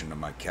to push into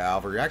my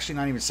cavalry. Actually,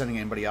 not even sending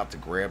anybody out to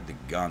grab the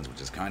guns, which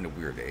is kind of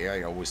weird. The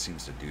AI always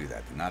seems to do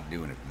that. They're not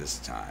doing it this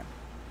time.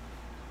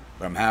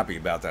 But I'm happy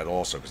about that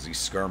also, because these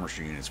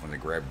skirmisher units, when they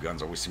grab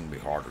guns, always seem to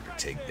be harder to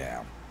take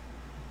down.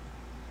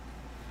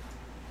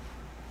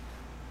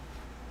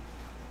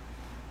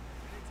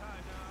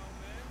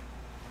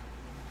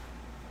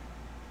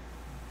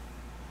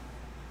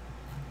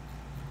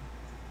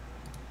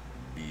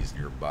 B's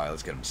nearby.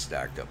 Let's get them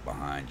stacked up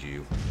behind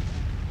you.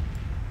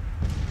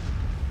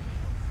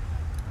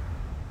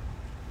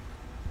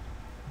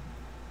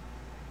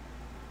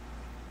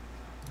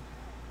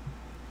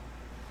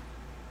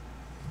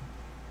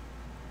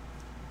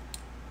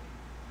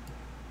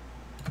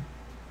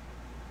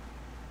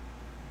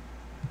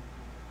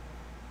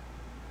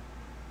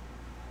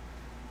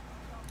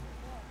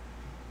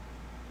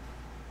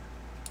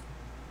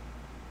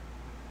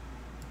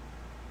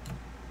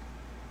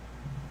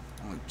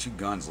 Two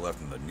guns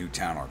left in the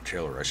Newtown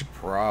artillery. I should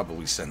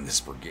probably send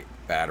this brigade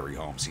battery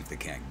home, see if they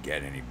can't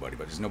get anybody,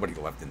 but there's nobody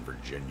left in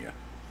Virginia.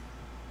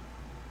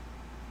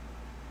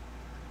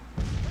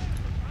 I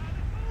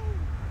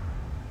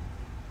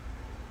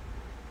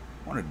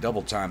want to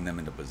double time them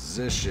into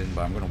position,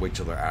 but I'm going to wait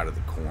till they're out of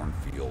the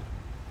cornfield.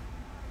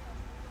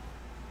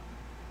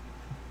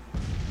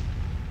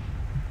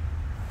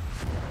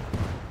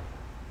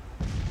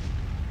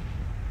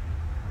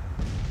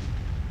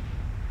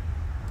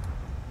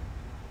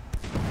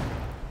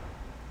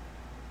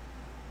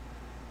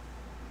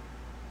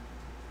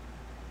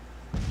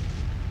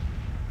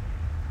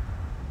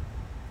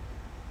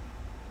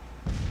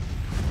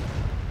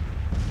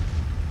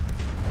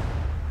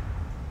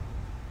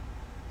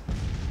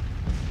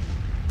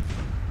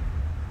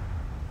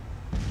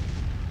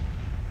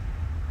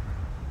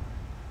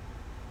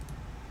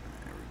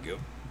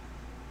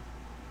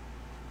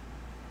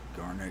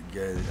 Garnett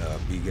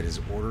B get his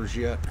orders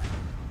yet?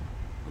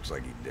 Looks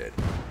like he did.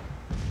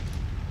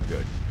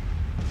 Good.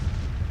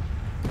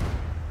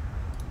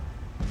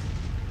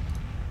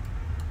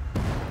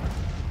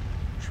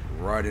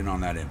 Right in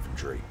on that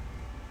infantry.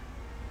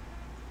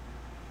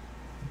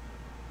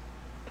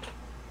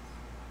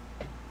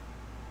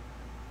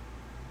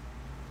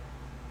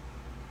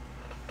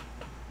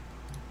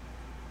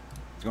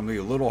 It's going to be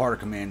a little hard to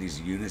command these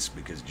units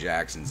because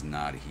Jackson's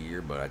not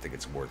here, but I think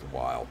it's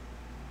worthwhile.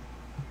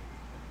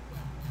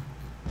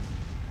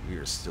 We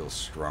are still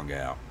strung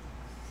out.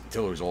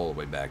 Artillery's all the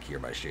way back here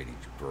by Shady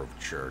Grove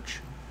Church.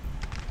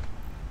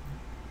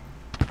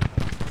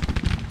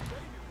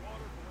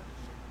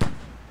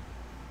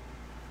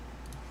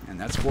 And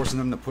that's forcing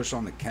them to push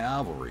on the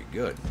cavalry.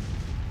 Good.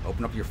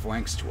 Open up your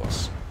flanks to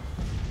us.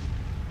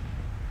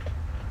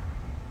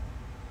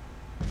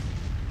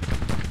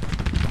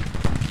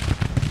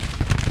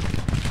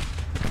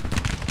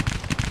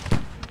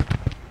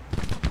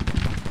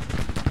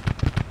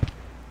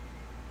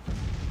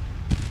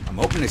 I'm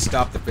hoping they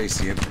stop to face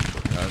the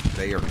infantry.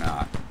 They are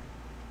not.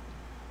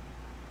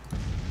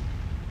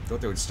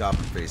 Thought they would stop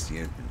and face the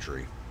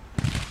infantry.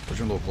 Push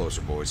a little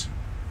closer, boys.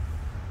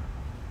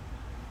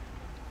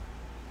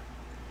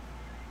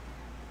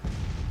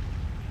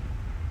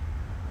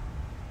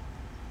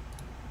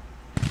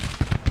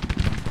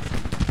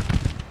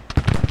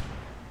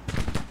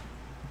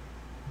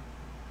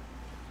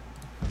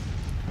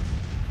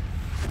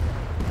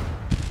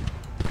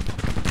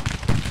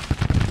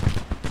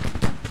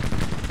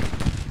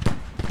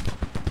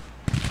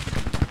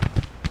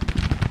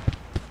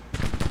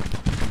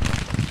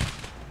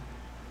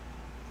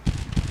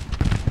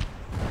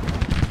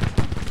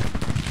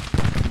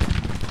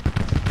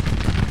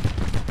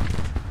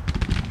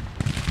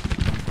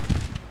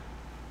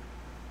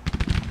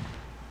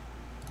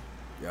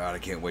 God, I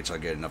can't wait till I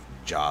get enough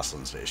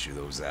Jocelyn's to issue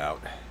those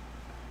out.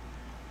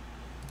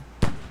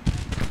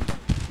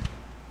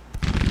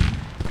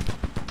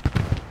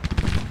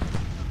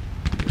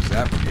 There's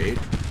that brigade.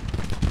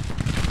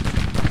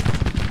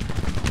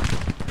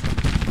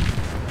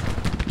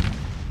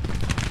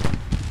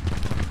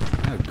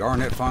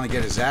 Garnett finally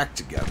get his act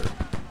together?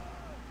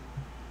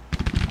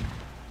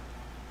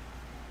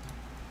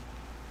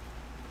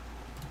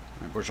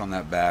 Right, push on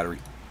that battery.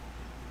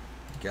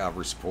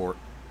 Cavalry support.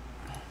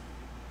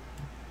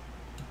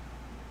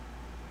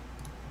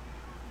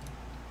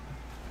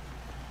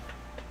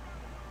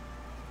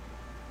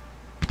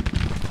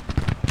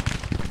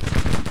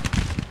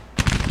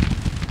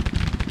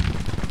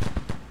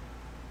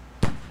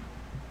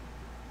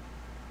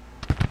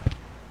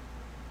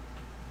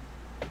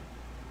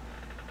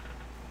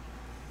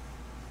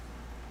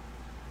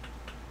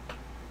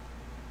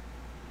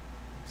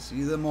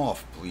 See them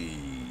off,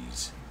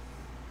 please.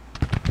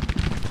 I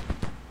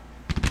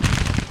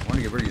want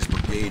to get rid of these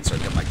brigades so I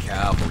can get my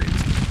cavalry and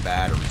these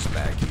batteries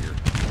back here.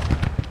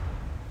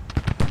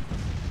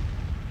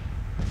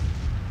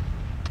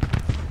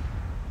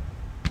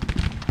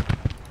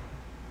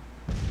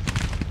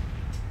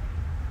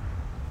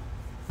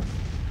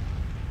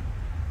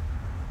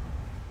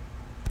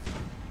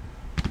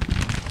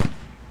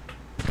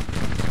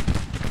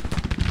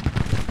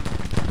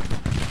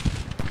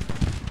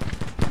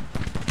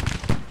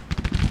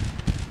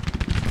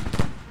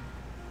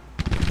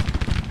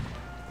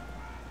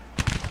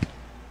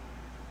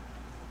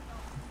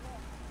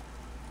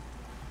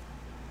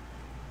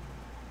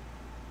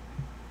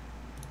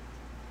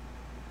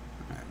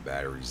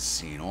 Batteries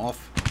seen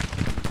off.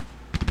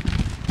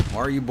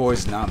 Why are you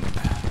boys not?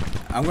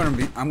 I'm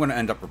gonna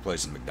end up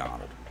replacing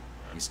McDonald.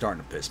 He's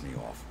starting to piss me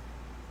off.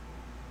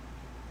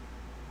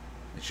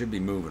 It should be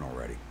moving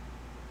already.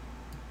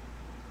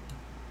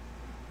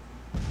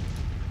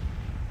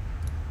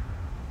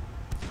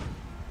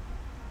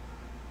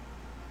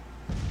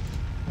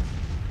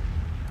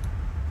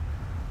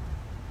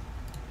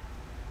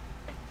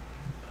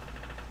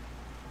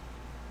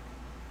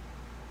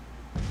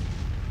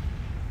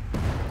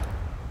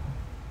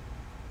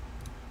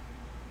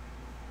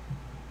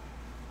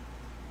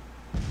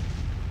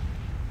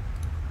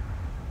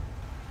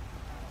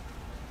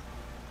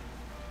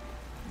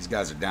 These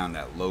guys are down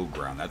that low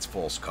ground. That's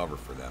false cover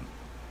for them.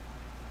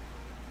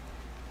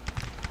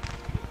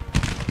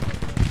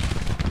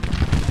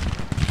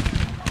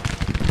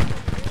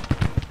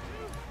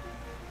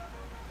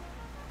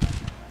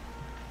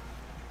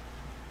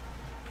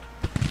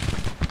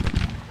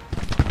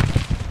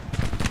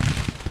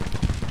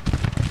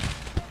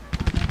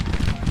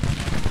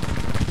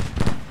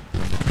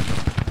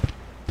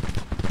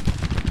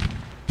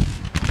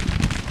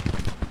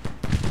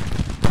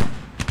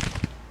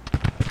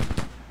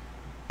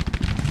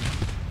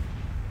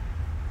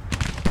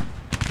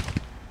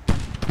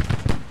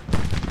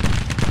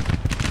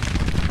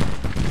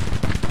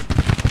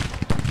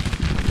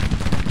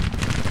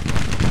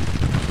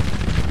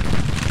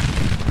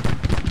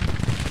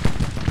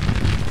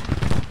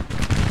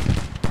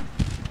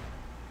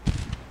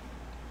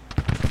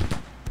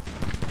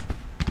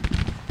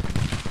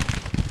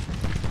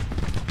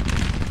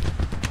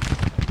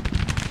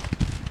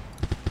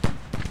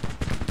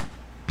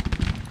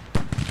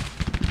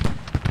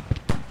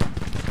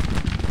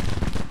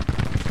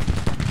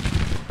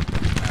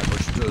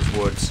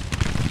 Woods.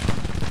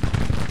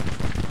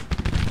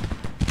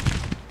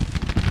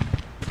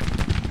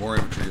 More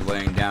infantry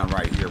laying down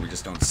right here. We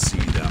just don't see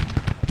them.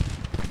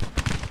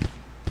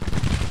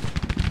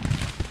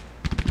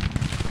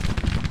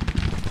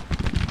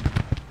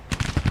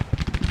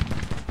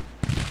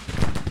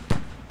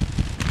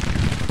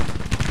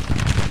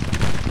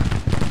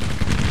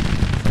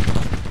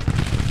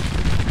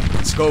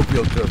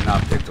 Schofield could have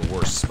not picked a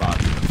worse spot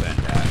to defend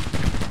at.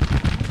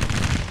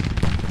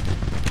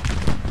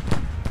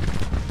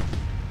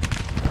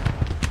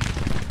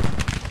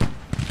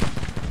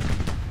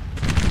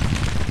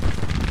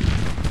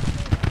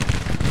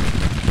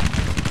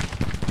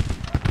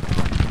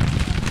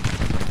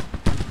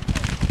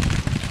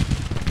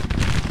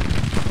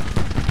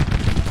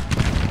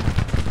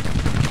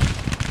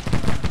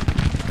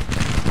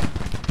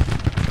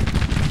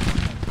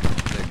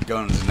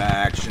 Guns in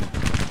action.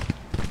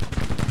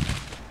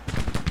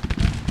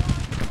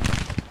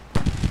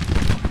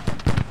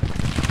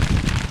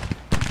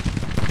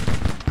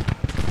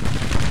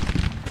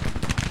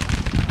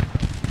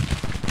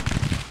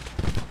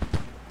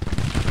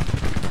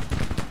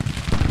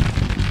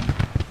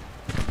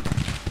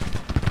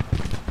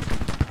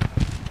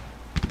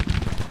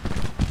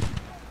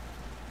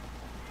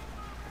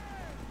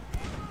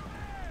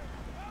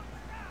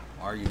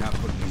 Why are you not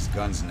putting these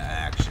guns into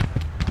action?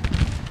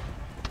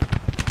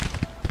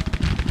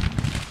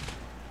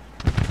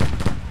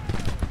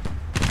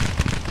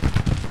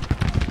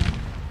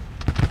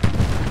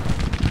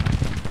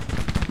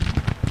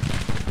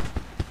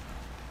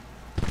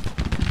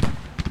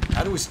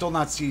 How do we still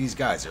not see these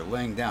guys? They're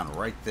laying down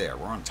right there.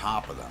 We're on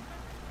top of them.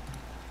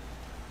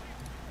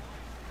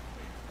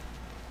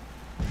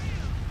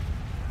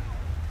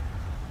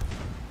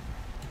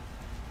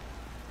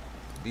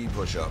 B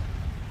push up.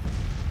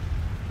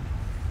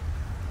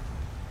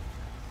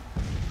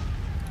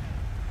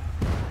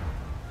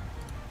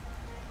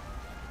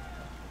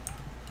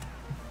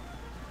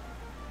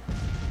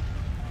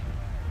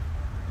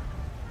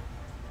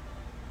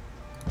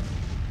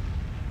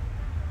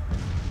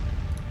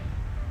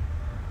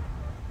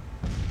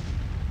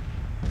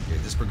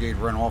 brigade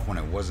ran off when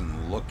I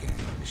wasn't looking.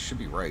 It should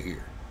be right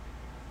here.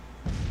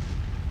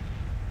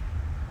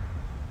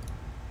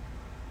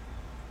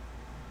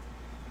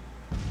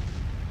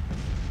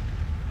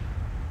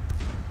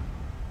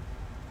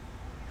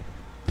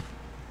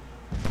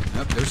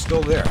 Nope, they're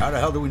still there. How the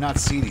hell do we not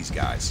see these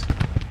guys?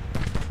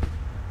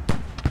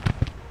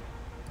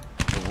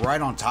 We're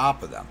right on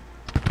top of them.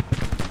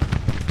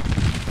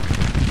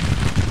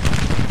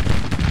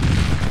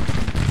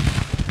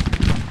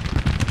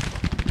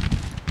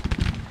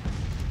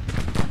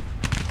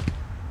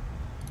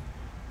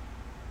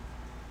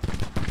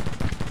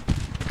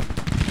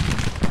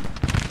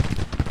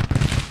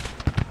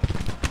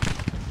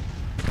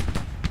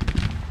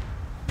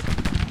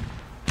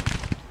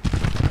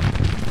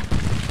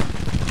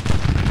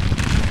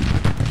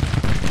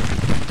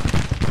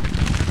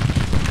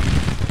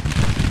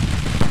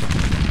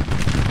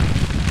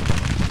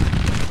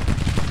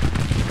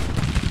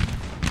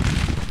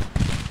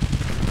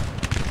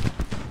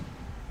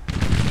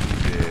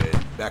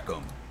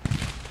 a.o.m.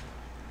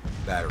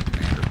 Battery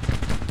commander.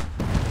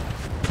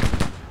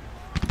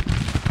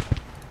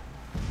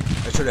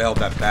 I should have held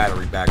that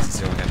battery back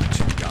since they only had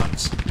the 2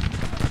 guns.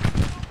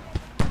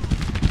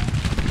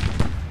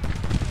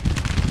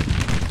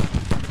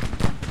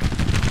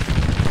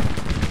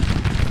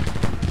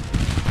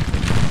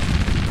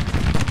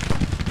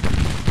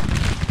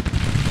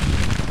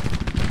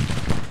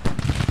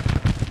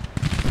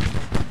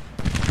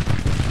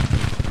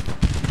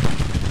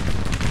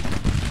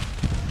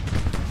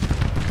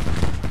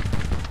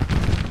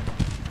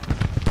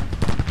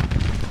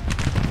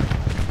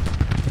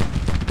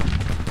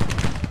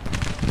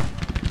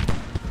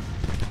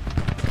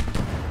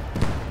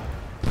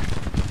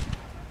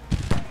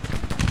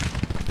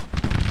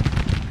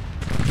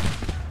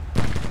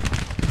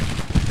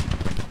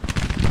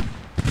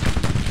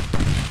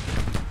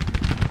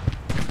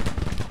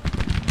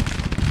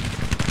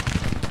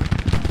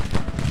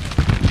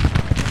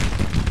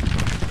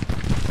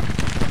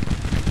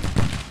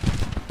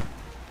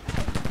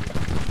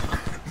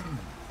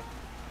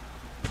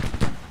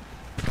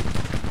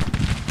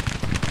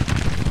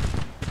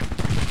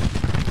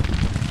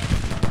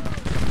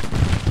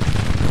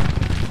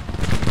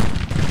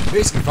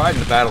 Basically fighting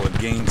the Battle of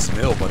Gaines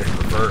Mill, but in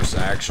reverse,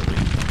 actually.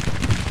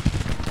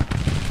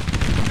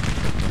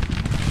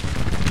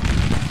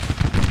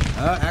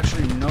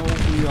 Actually, no,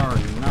 we are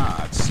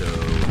not. So,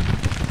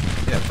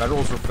 yeah,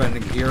 Federals were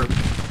fending here,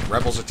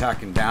 Rebels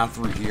attacking down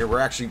through here. We're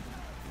actually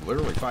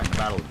literally fighting the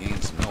Battle of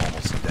Gaines Mill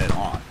almost dead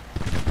on.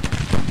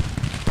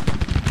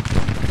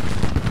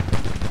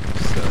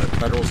 So, the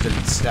Federals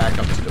didn't stack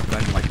up to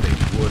defend like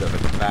they would have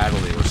at the battle.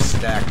 They were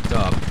stacked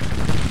up.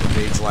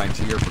 Brigades lined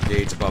here,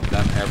 brigades above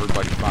them,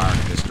 everybody firing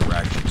in this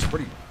direction. It's a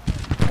pretty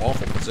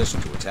awful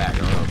position to attack. I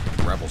don't know if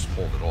the Rebels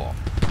pulled it off.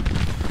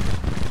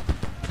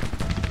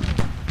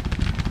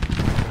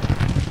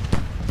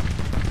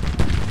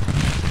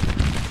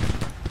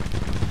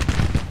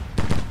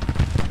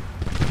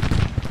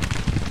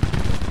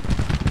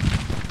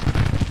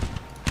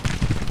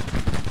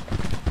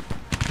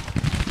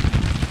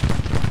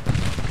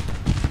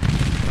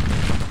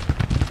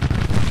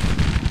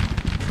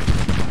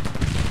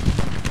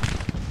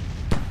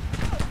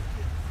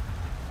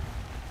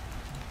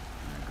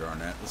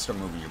 Let's start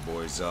moving your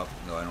boys up.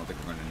 No, I don't think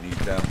we're going to need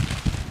them.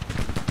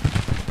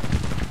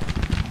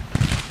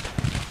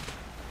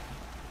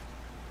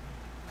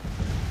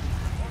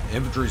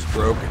 Infantry's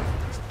broken.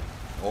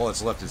 All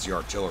that's left is the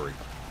artillery.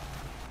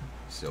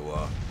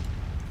 So,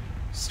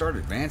 start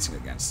advancing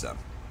against them.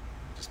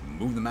 Just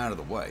move them out of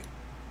the way.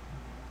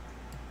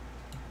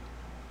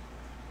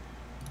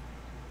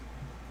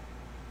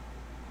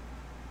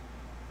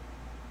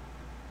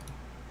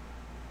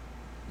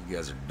 You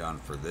guys are done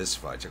for this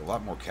fight. Took a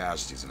lot more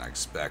casualties than I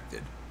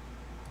expected.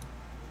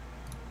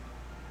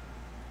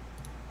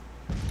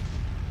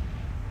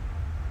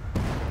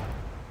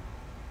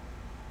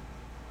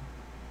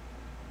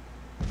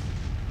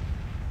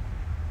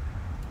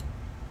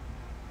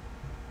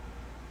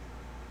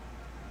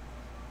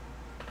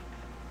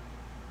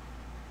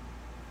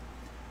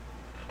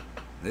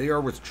 They are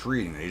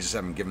retreating. They just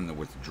haven't given the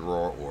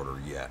withdrawal order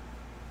yet.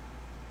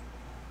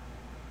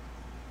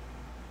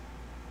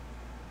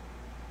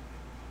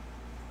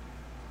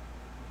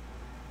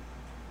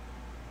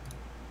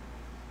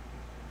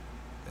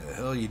 The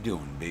hell are you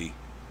doing, B?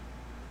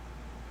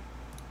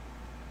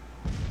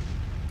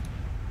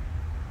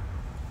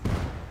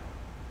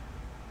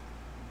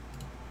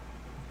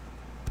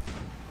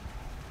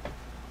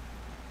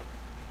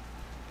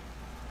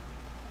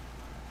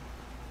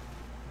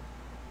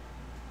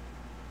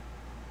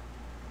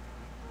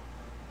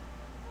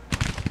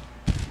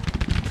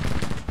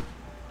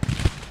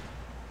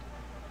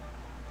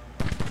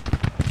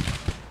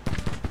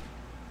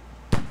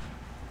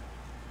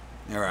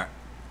 All right.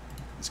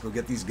 Let's go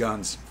get these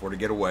guns before they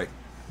get away.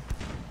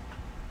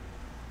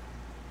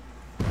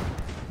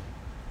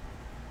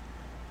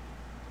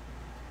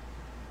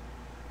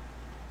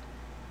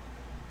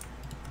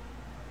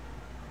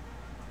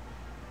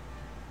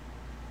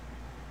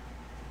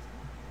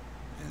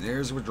 And And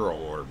there's the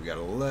withdrawal order. We got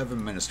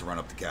 11 minutes to run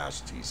up the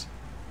casualties.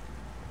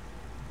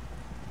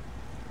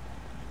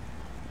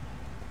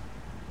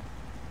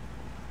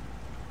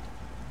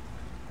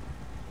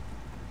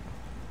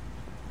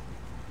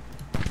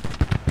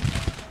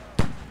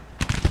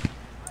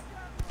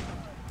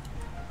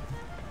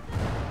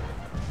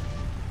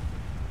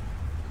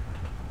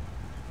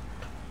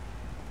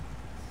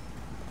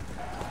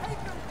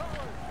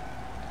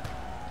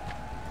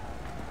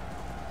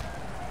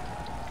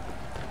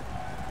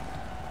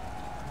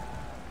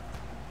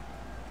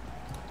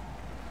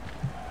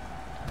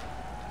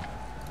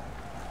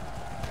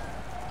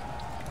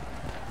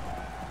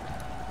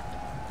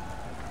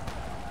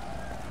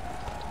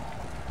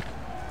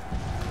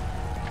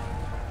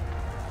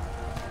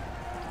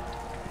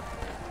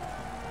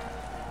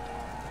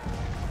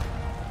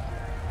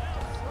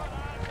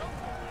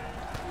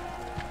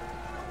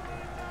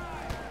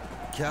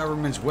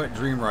 Cavalryman's wet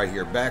dream right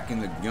here. Back in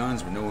the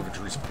guns with no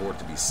infantry support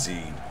to be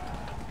seen.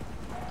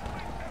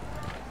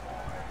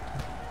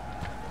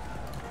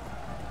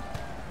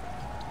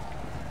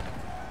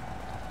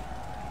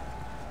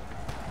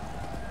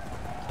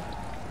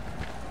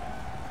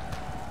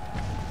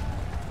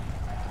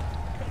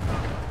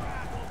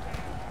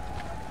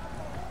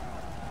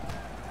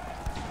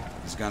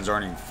 These guns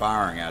aren't even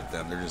firing at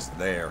them. They're just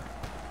there.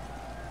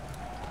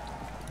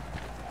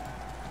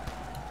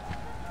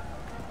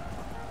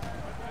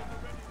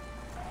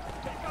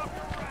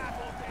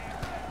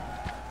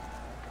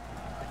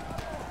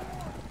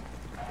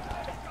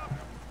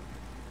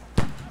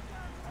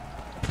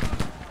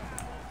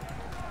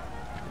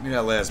 Give me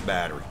that last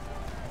battery.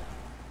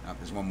 Oh,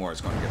 there's one more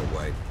that's going to get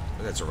away,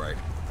 but that's alright.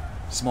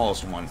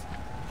 Smallest one.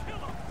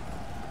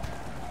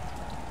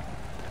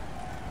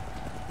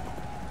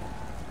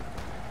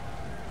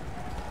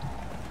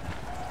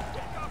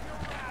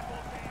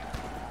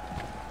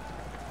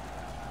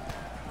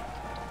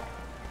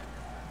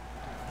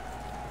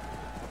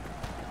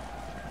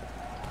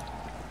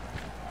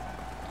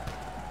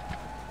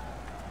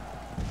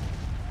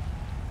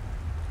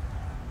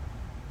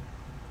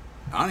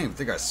 I don't even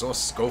think I saw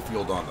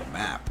Schofield on the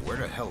map. Where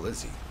the hell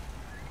is he?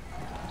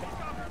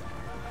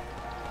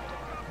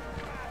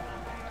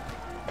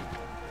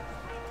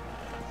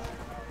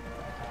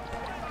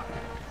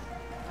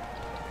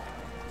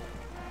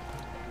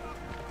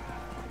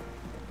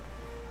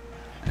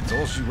 That's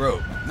all she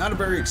wrote. Not a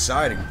very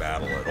exciting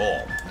battle at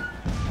all.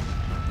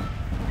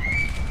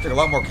 Took a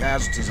lot more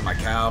casualties in my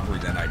cavalry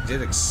than I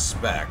did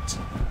expect.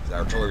 The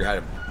artillery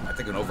had, I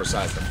think, an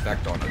oversized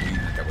effect on the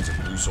unit that was in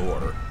loose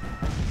order.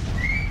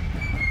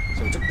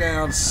 So we took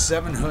down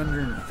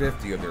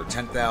 750 of their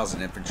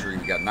 10,000 infantry.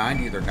 We got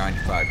 90 of their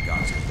 95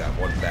 guns because that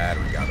one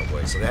battery got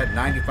away. So they had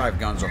 95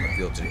 guns on the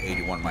field to the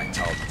 81 my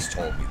intelligence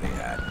told me they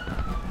had.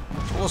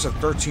 So we lost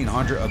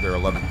 1,300 of their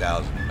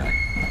 11,000 men.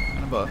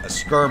 Kind of a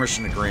skirmish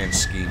in the grand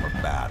scheme of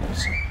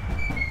battles.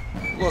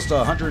 We lost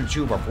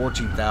 102 of our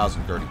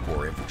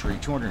 14,034 infantry,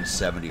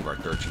 270 of our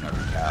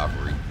 1,300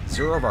 cavalry,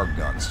 0 of our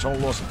guns.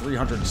 Total loss of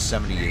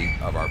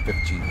 378 of our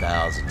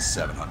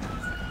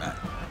 15,700 men.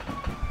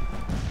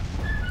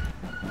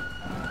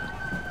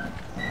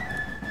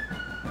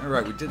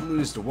 Alright, we did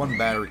lose the one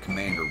battery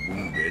commander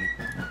wounded.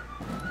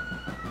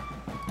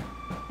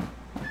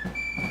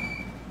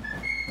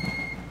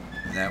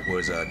 And that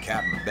was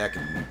Captain Beck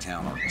in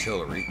Newtown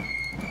Artillery.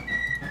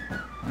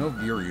 No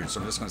Veer units,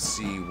 so I'm just going to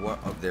see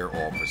what of their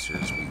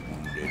officers we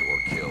wounded or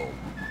killed.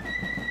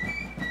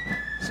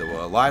 So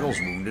Lytle's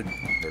wounded,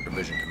 their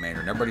division commander,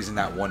 and everybody's in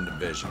that one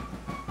division.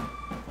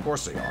 Of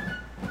course they are.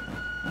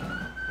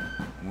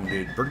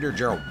 Wounded Brigadier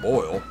General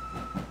Boyle.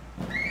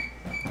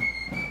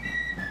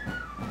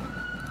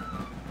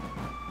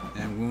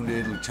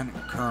 Wounded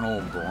Lieutenant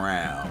Colonel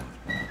Brown.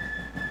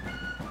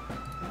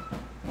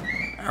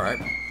 Alright,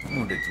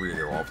 wounded 3 of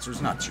their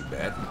officers, not too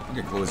bad. We'll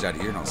get closed out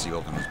here and I'll see you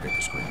all on the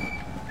newspaper screen.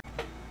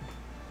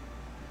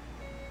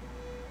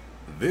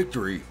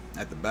 Victory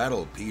at the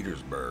Battle of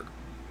Petersburg.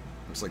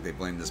 Looks like they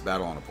blamed this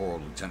battle on a poor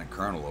old Lieutenant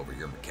Colonel over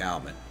here,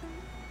 McCalman.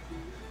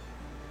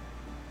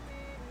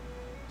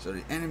 So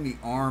the enemy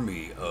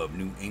army of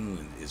New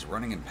England is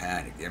running in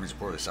panic. The enemy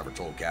reported suffered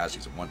total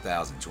casualties of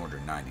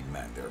 1,290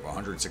 men. There were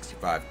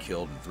 165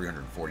 killed and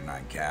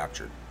 349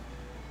 captured.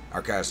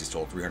 Our casualties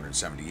totaled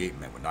 378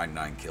 men, with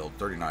 99 killed,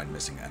 39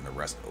 missing, and the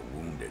rest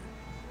wounded.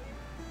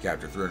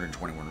 Captured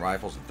 321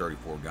 rifles and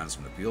 34 guns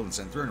from the field and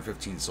sent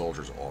 315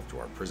 soldiers off to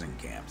our prison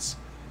camps.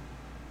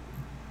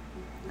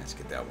 Let's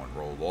get that one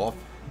rolled off.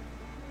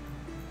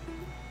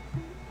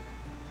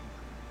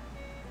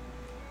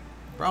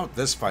 The problem with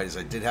this fight is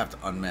I did have to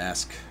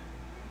unmask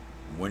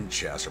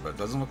Winchester, but it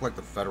doesn't look like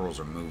the Federals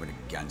are moving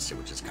against it,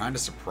 which is kind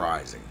of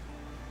surprising.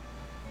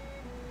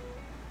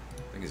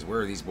 The thing is,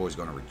 where are these boys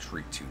going to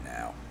retreat to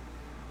now?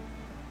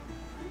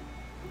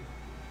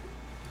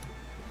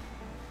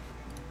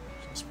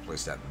 Let's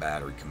place that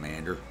battery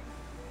commander.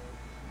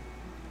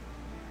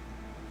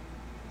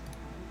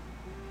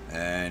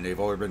 And they've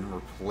already been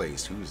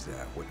replaced. Who's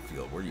that?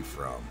 Whitfield, where are you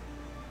from?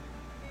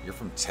 You're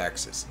from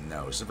Texas.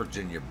 No, it's a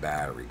Virginia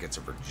battery. Gets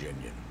a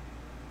Virginian.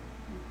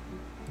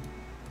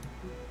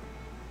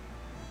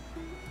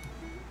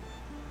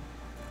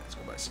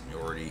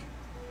 seniority.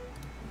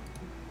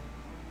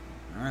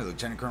 Alright,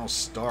 Lieutenant Colonel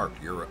Stark,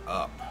 you're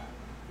up.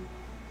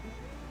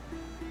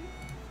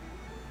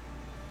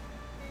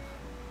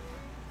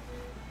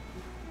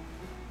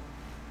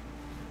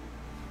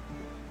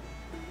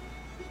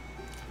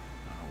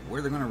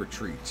 Where they're going to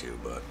retreat to,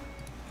 but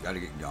got to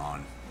get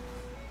gone.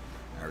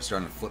 We're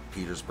starting to flip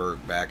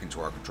Petersburg back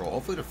into our control.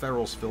 Hopefully the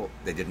Federals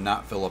they did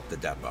not fill up the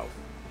depot.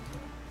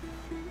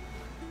 I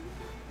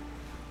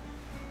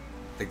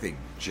think they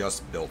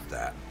just built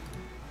that.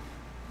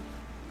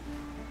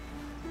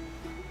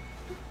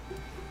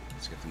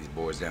 Let's get these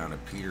boys down to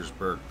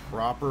Petersburg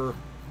proper,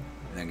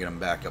 and then get them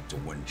back up to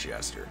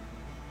Winchester.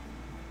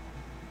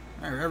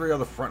 All right, every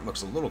other front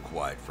looks a little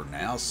quiet for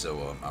now,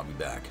 so I'll be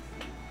back.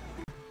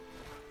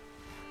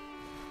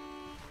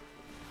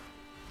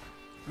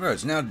 All right,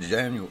 it's now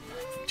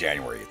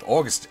January 8th,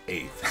 August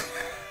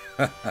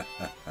 8th.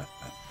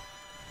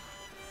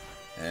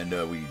 And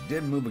we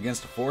did move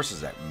against the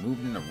forces that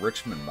moved into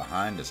Richmond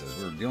behind us as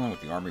we were dealing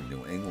with the Army of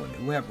New England,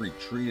 who have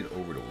retreated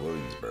over to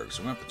Williamsburg.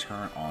 So we have to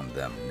turn on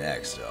them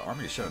next.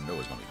 Army of Shenandoah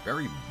is going to be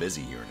very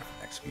busy here in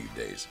the next few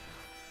days.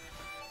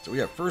 So we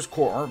have 1st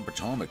Corps Army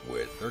Potomac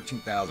with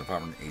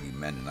 13,580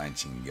 men and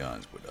 19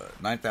 guns, with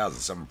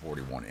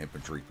 9,741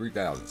 infantry,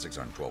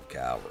 3,612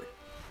 cavalry.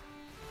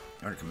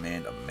 Under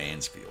command of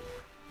Mansfield,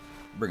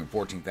 bringing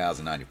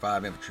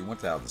 14,095 infantry,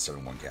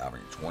 1,071 cavalry,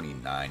 and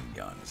 29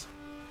 guns.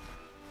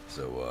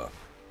 So,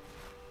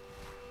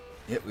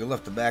 yep, we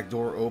left the back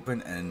door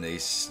open, and they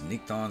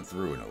sneaked on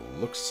through, and it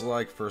looks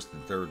like 1st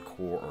and 3rd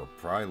Corps are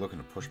probably looking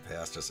to push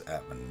past us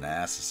at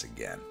Manassas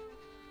again.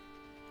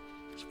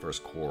 It's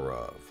 1st Corps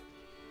of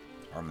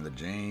Army of the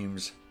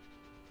James,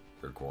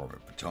 3rd Corps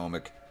of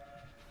Potomac.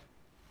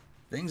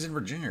 Things in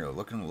Virginia are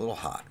looking a little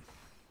hot.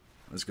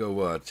 Let's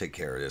go take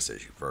care of this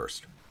issue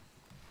first.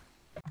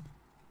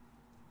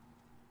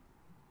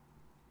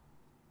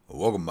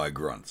 Welcome, my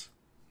grunts,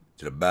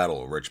 to the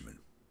Battle of Richmond.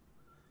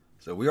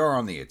 So we are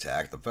on the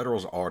attack. The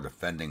Federals are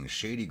defending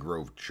Shady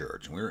Grove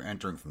Church, and we're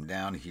entering from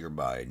down here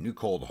by New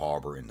Cold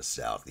Harbor in the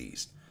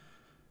southeast.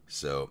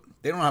 So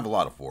they don't have a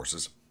lot of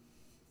forces,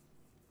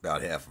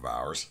 about half of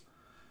ours,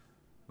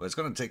 but it's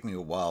going to take me a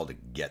while to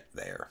get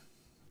there.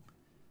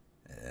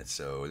 And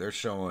so we're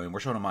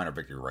showing a minor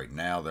victory right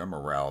now. Their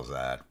morale is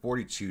at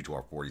 42 to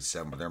our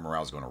 47, but their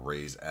morale is going to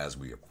raise as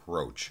we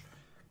approach.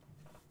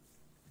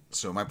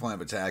 So my plan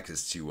of attack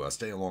is to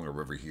stay along the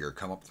river here,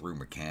 come up through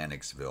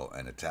Mechanicsville,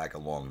 and attack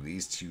along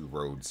these two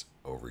roads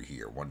over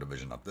here. One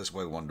division up this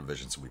way, one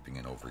division sweeping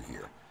in over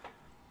here.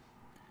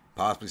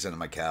 Possibly sending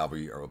my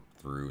cavalry up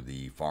through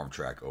the farm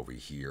track over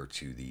here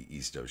to the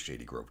east of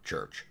Shady Grove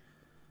Church.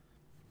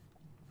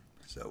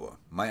 So,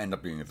 might end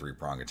up being a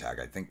 3-prong attack.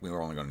 I think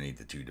we're only going to need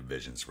the 2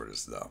 divisions for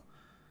this, though.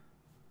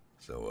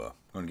 So,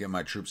 I'm going to get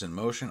my troops in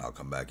motion. I'll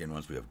come back in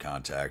once we have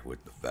contact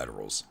with the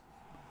Federals.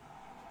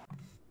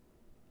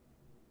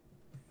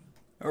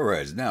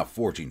 Alright, it's now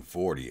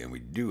 1440, and we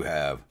do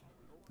have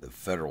the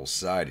Federals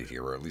sided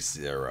here, or at least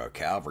their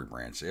cavalry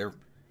branch there.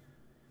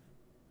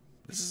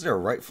 This is their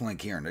right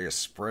flank here, and they are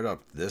spread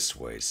up this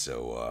way,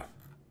 so,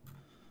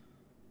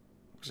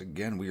 looks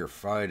again we are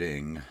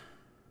fighting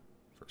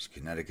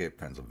Connecticut,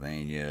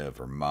 Pennsylvania,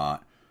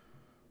 Vermont,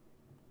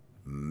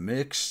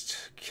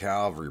 mixed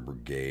cavalry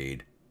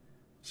brigade,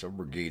 some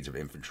brigades of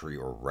infantry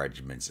or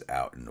regiments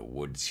out in the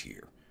woods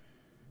here.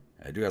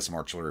 I do have some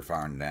artillery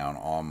firing down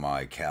on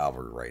my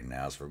cavalry right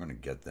now, so we're going to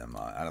get them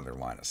out of their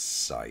line of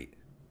sight.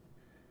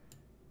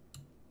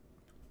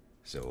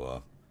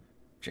 So,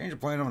 change the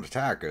plan of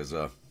attack, as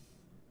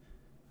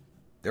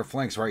their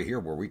flank's right here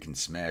where we can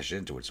smash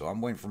into it. So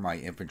I'm waiting for my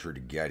infantry to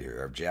get here.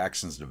 I have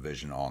Jackson's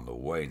division on the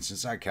way. And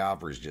since that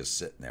cavalry is just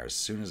sitting there, as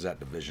soon as that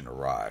division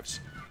arrives,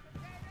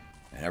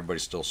 and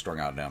everybody's still strung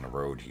out down the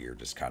road here,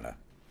 just got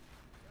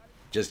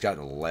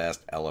the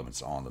last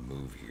elements on the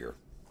move here.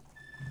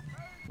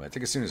 But I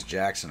think as soon as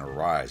Jackson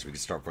arrives, we can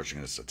start pushing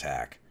this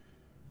attack.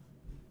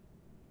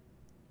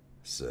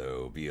 So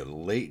it'll be a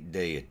late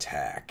day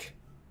attack,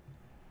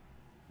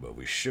 but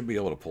we should be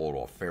able to pull it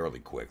off fairly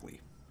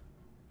quickly.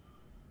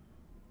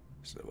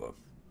 So,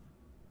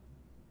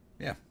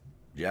 yeah,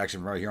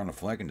 Jackson right here on the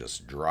flank and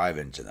just drive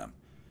into them.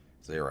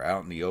 So they are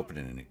out in the open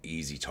and an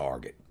easy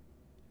target.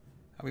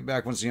 I'll be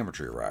back once the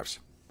infantry arrives.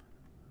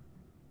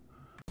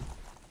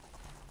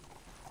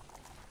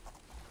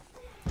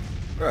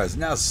 Alright, it's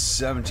now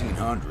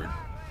 1700,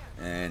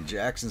 and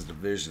Jackson's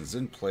division's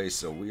in place,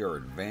 so we are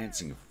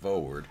advancing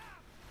forward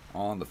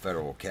on the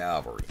Federal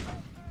cavalry.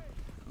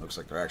 Looks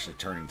like they're actually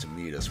turning to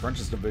meet us.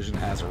 French's division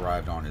has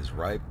arrived on his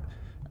right.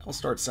 I'll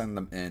start sending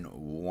them in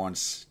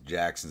once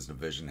Jackson's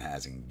division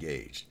has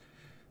engaged.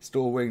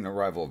 Still awaiting the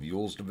arrival of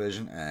Ewell's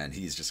division, and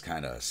he's just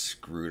kind of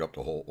screwed up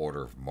the whole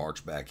order of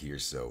march back here,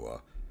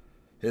 so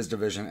his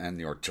division and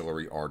the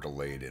artillery are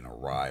delayed in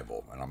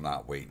arrival, and I'm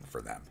not waiting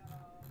for them.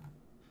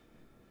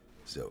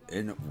 So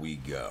in we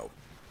go.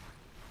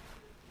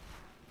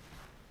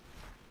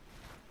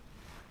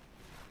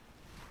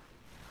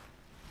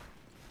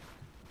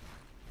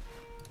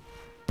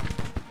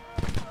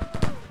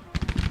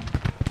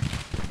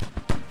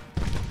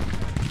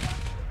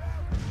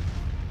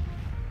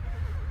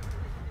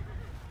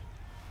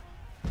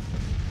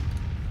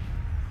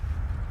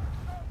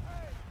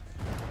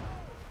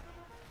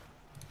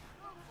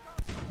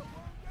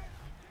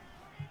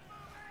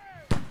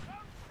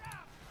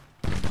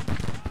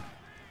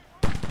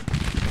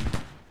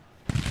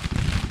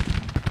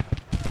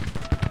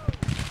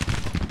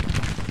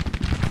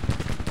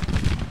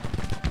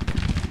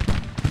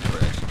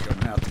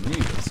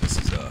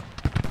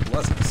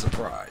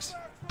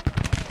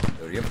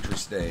 the infantry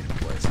stayed in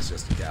place. It's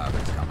just the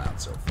cavalry's come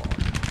out so far.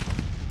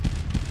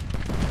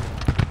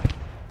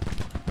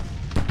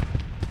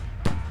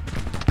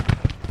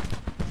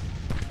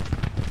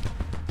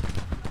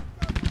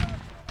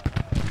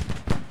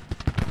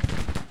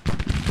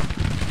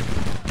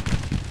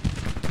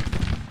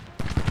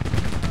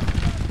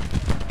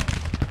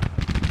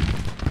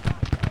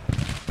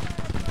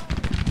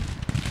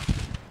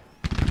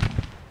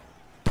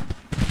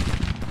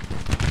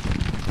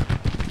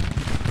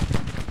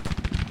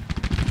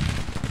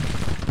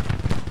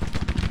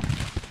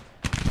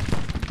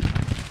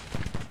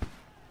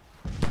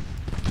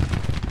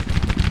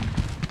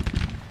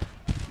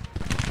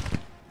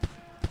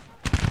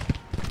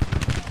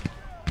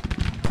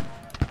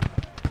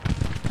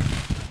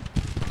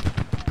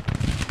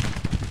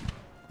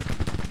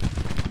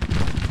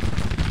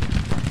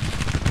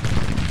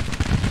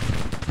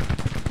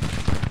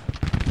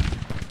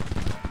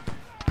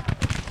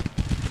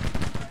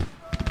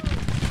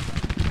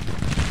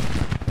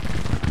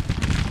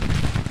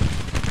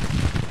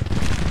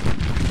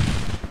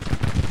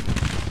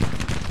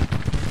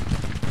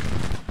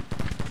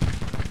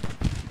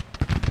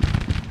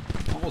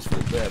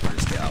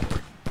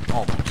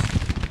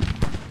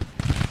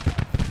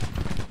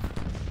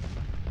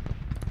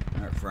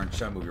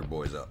 Try to move your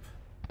boys up.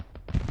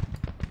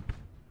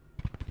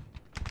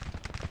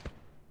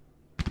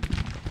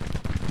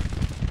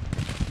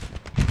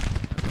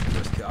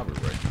 There's cavalry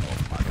right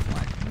off my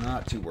flank.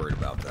 Not too worried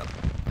about them.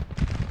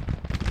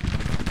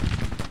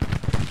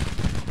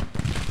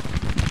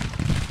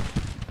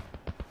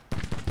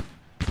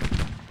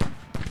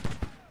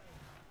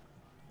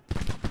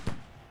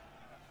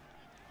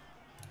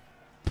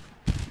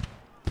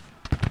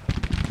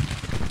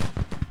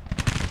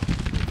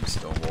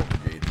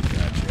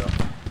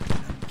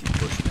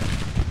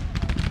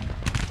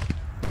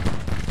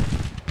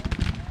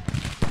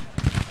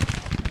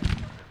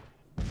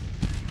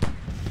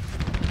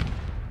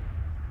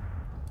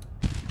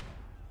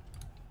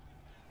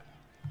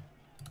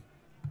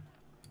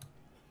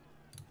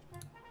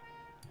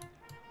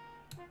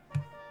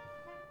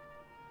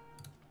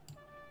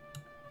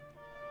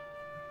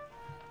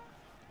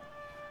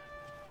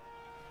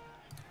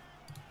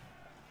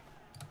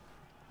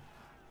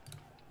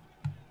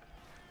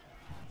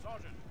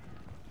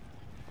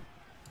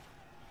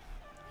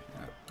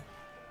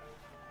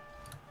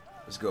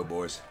 Let's go,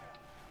 boys.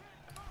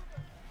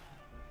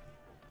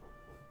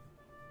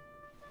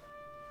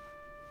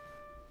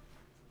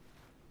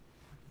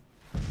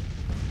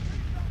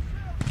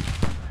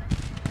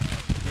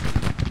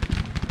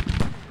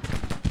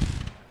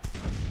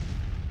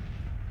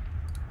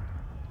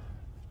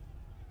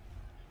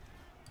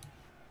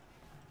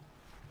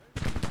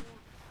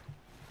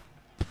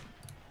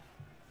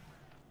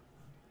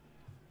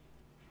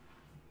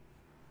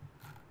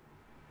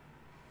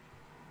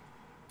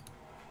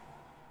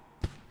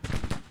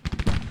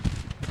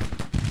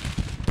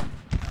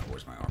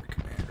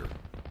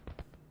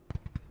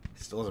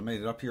 Still hasn't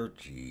made it up here?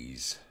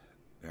 Jeez.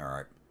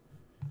 Alright.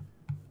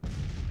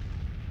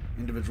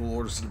 Individual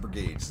orders to the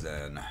brigades,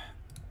 then.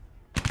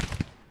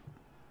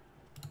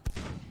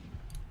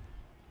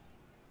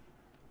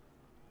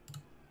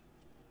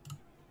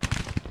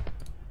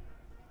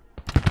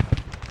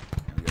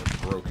 We got a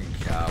broken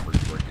cavalry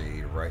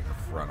brigade right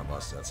in front of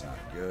us. That's not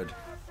good.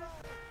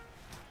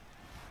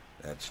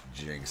 That's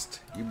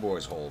jinxed. You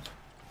boys hold.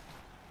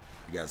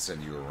 We gotta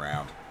send you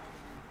around.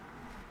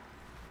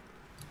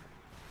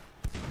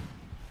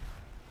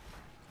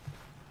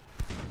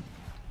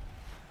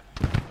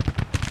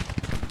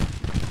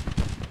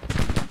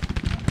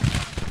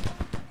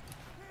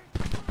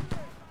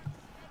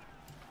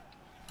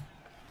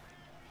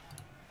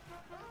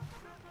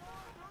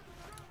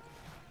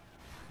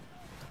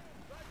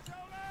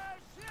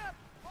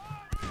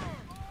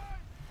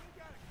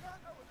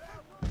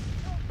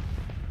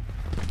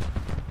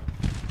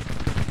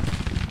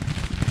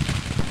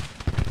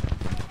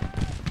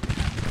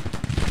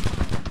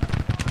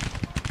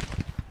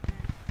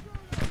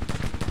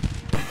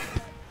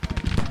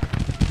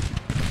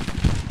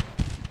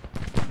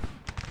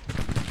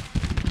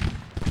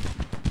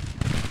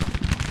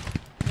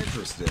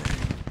 Interesting.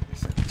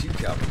 Two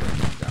cavalry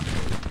down the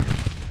road.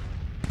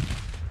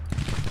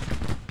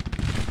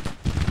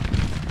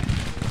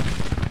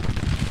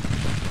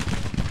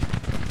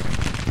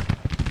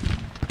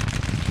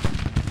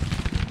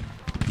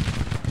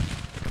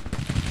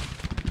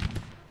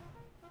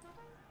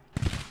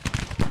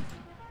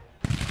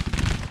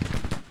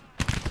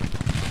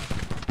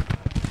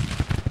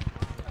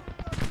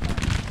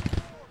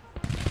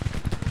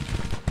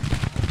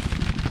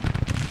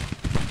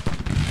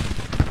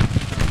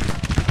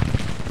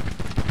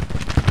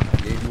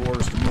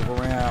 Move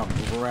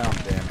around,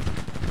 damn it.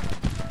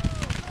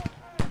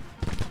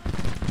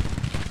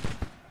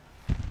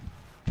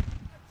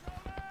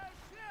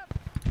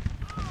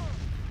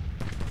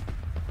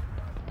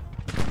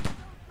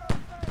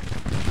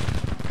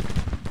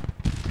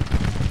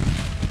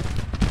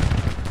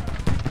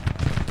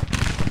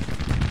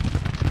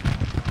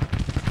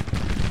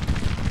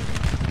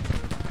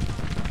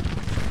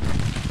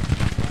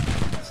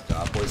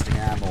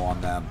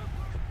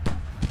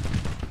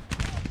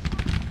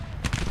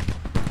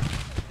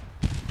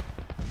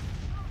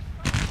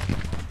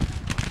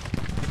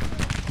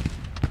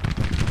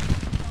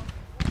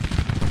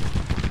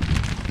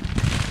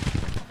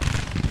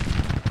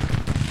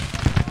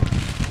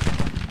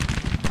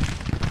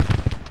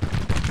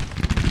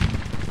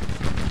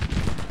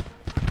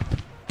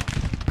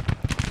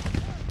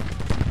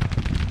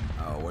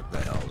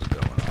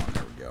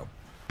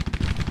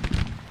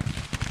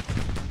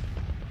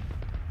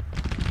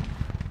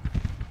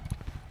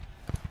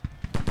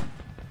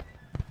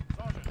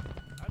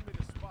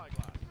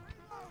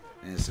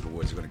 And so the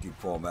woods are going to keep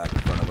falling back in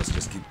front of us.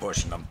 Just keep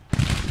pushing them.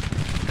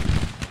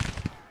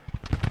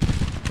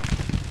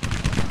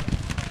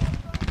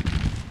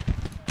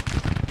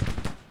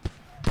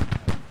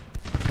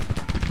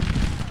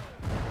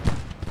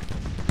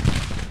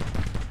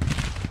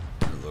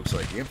 It looks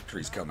like the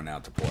infantry's coming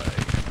out to play.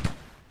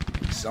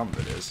 Some of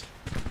it is.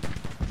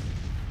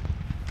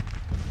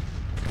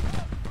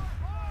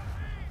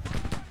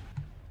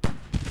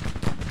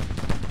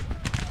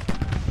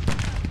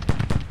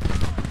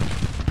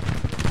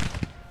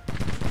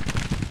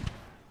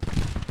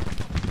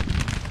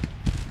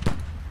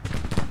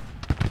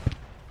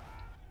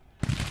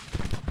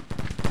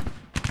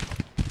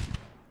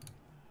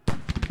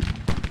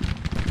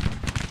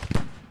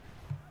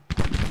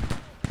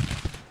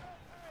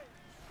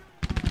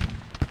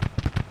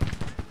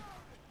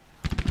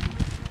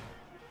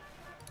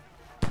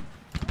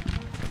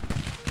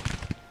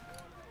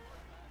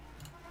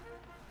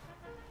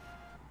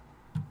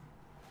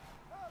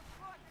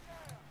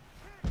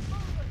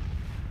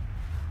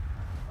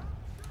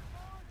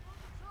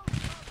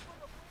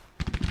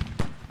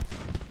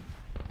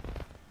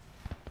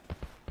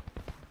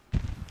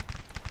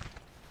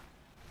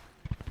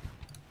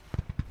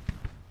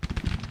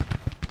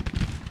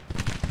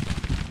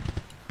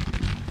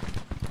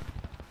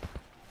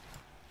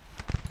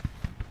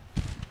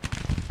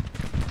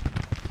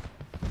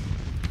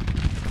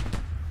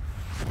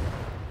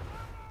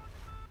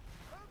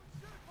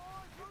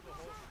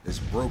 This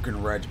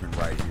broken regiment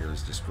right here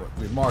is destroyed.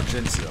 We march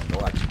into them,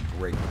 they'll actually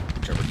break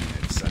whichever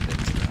unit send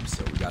into them,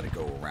 so we got to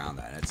go around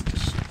that. It's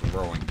just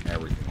throwing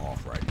everything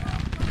off right now.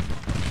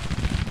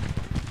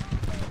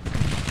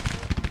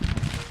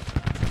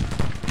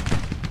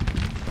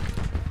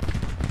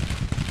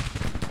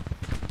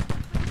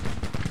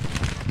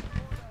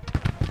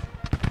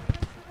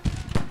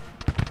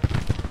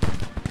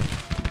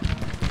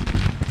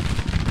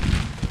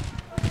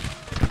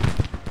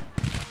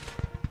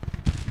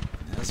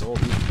 As all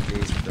these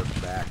brigades with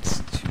their backs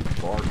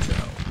to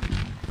Bartow.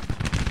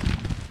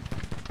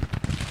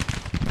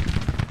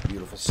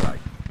 Beautiful sight.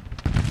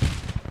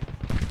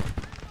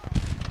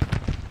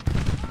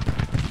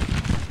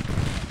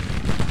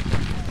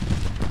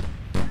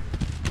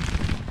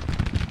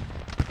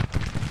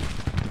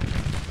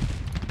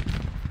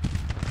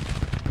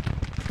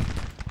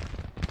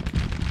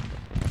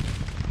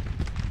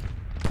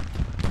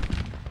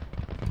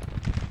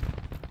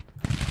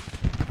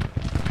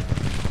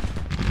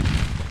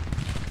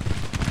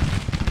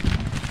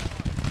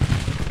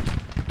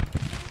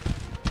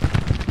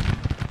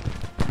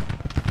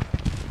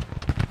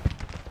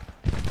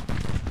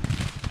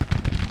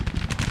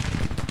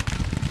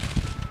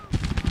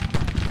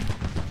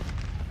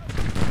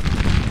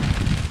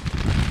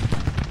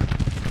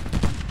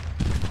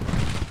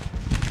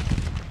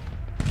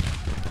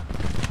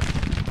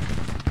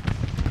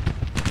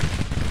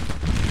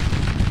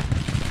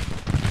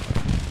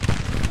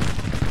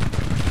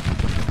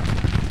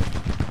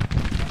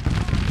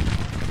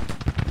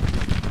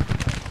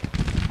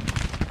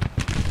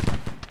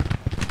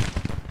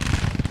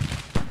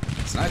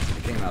 It's nice that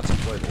they came out to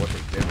play, but what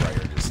they did right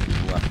here just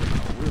left them in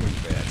a really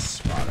bad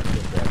spot. I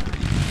feel bad for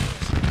these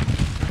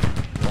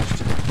boys. Lost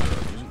to the clear,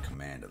 losing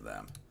command of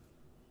them.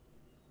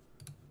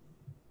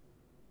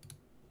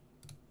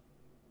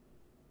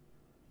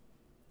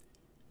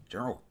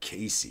 General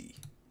Casey.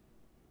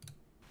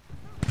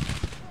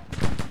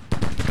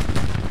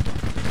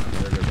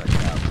 There goes that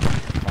cavalry.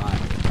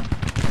 Finally.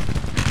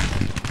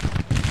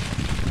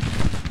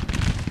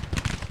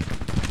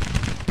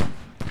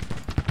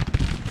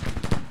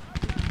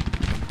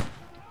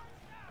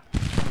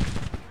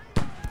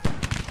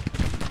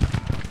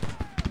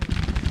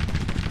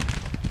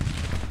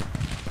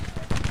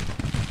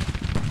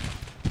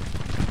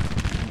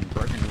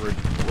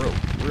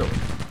 Really?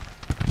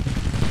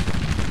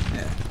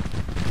 Yeah.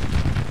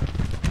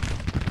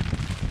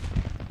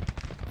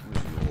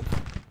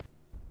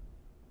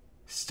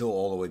 Still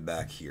all the way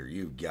back here.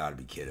 You've got to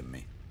be kidding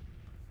me.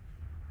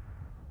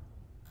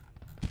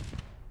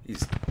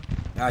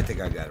 I think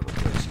I got to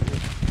replace you.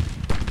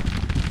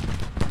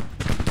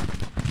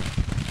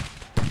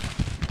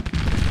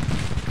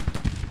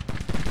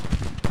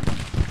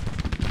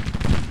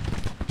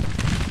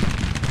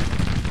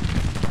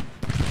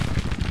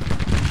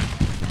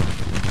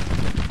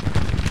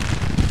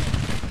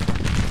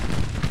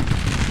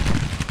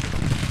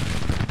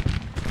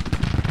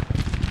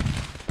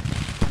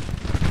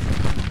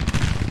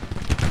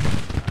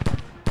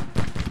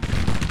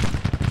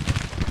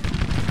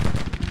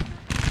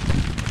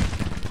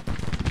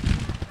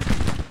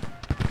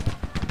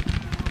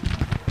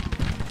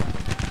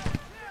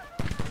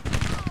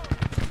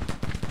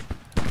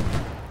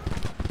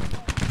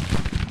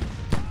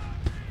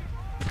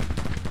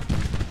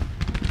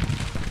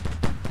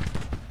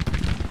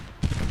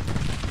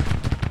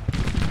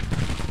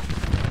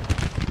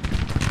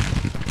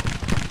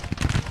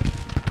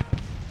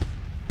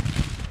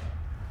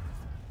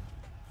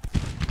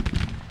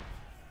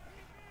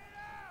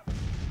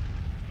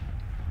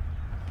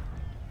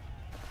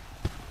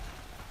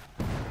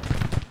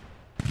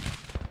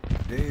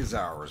 Day is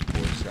ours,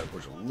 boys. Just gotta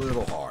push a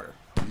little harder.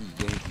 These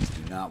Yankees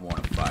do not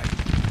want to fight.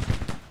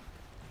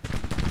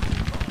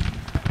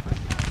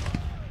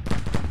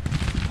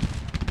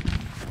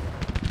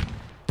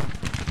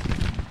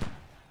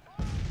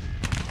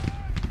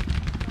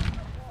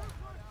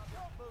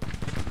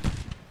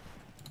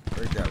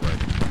 Break that right.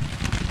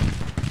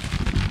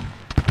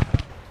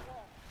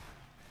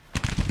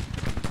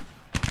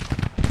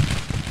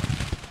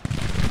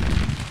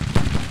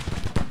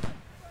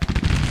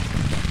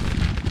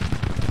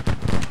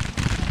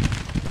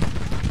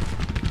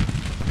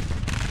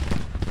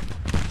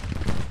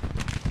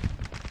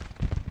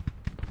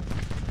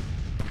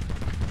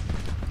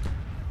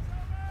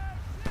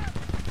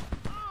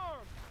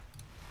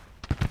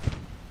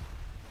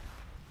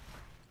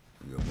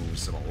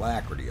 Some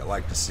alacrity. I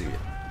like to see it.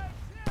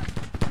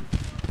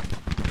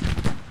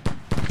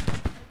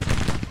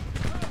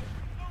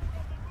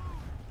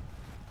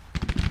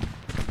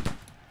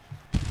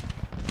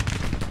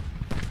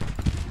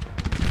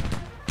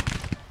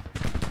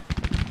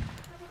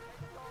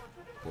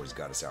 Boys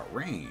got us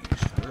outranged,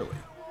 really.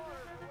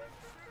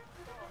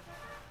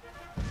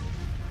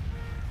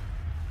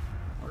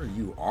 What are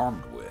you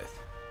armed with?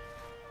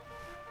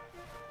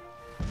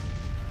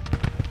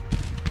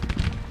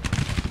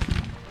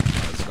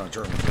 Going to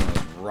turn into one of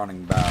those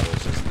running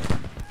battles, isn't it?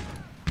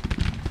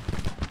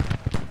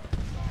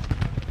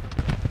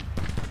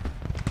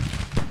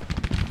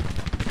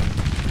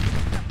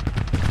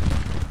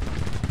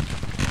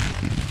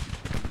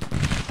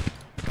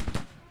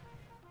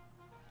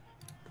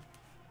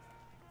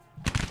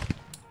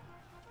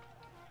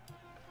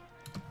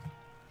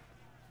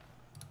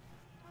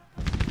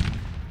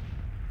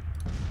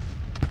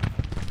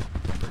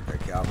 Break that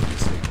cavalry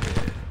this thing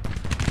dead.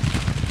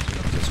 Get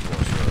up this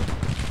course road.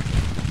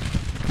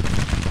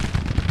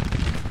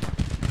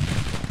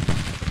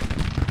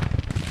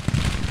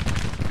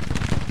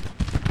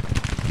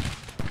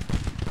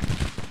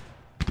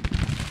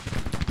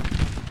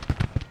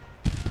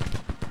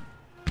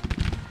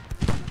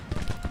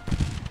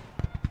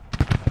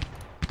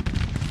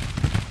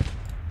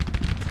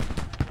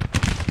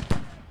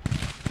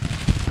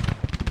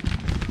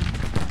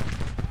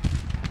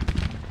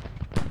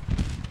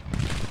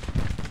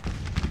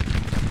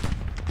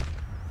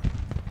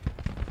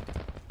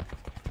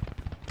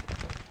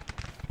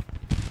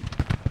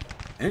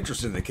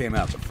 Interesting they came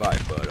out to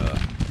fight, but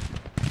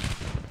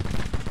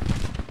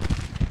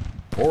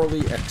poorly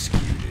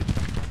executed.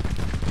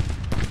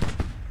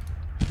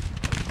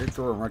 I did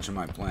throw a wrench in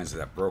my plans of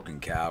that broken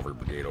cavalry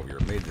brigade over here.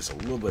 It made this a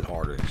little bit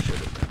harder than it should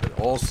have been, but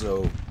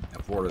also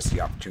afforded us the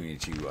opportunity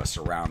to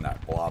surround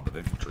that blob of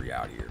infantry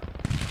out here.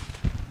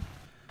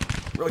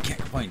 Really can't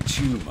complain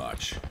too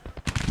much.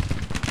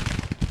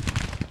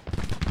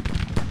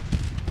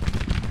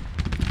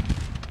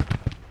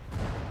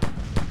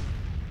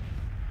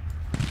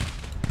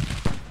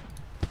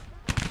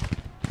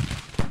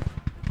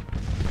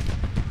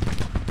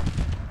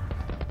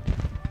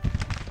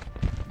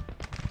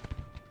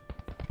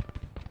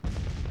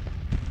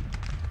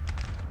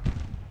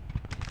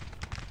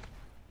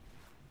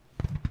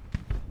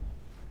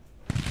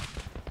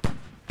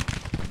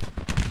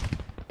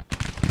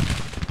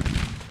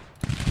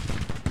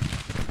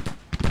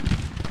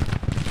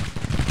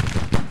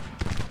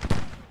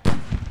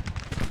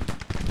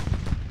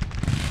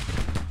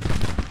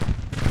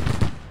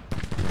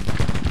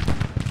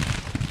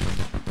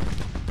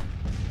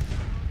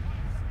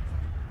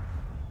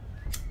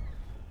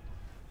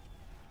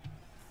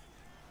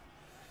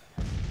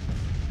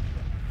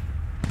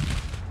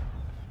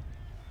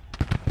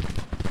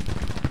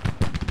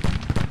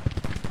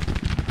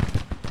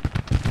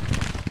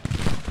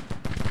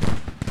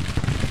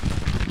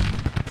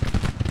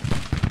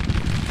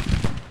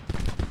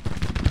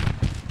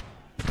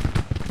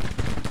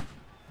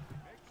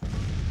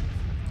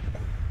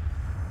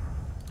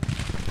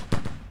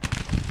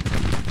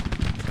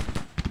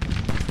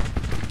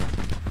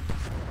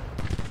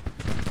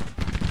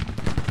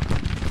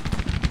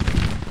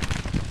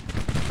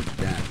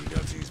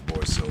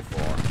 So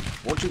far,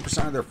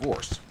 14% of their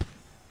force.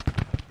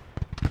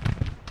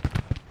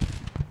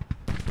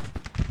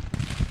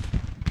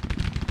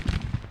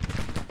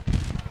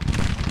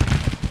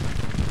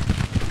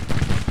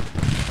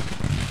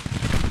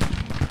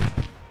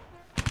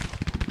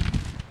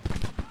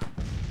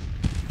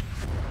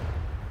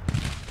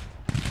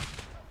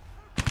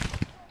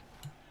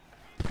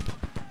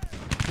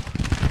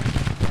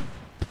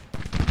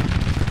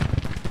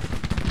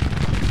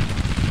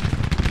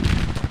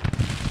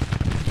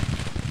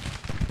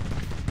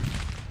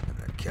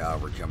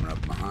 Cavalry coming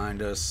up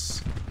behind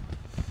us.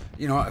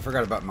 You know, I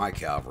forgot about my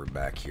cavalry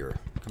back here.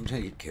 Come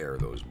take care of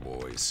those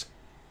boys.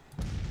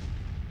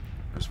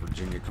 There's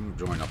Virginia. Come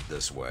join up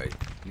this way.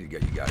 Need to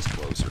get you guys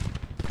closer.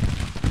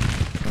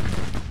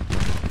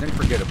 Didn't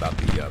forget about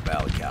the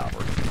Valley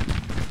Cavalry.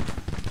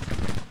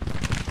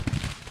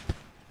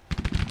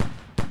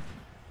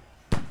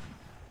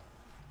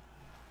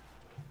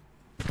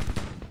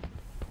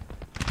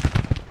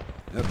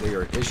 Yep, they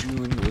are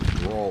issuing the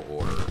withdrawal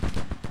order.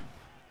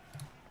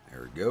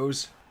 There it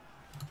goes.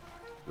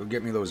 Go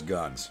get me those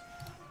guns.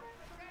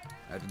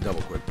 I have to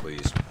double quick,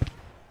 please.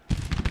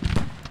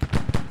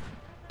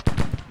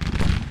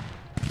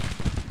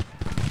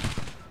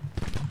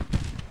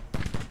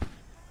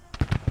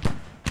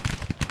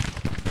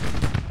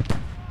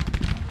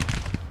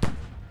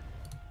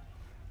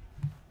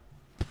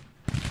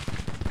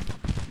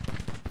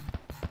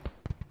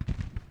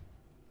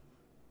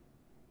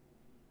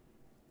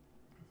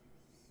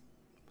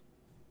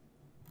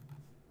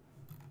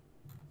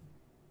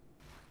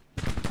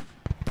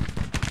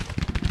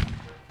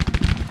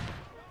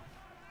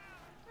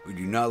 We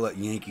do not let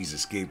Yankees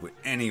escape with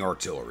any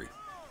artillery.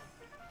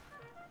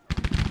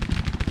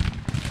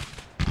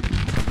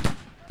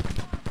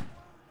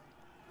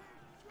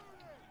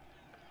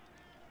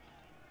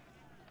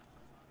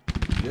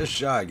 Just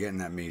shy of getting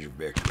that major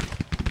victory.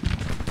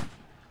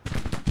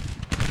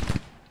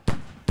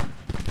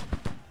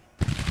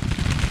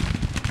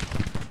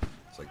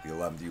 It's like the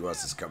 11th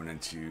U.S. is coming in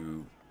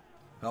to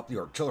help the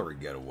artillery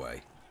get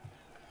away.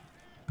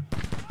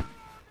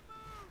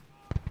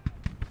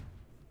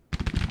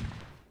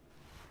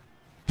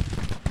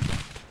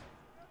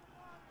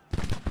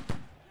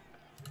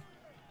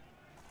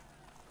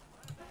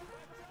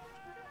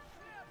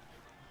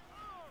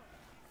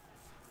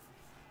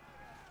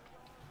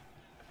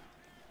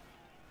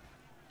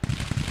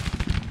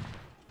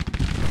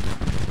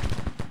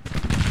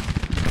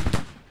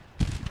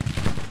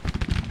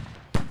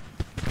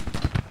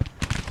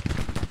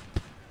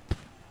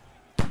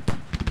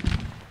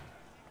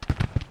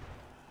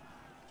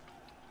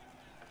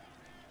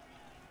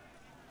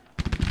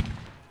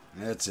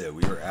 That's it.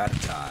 We are out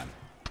of time.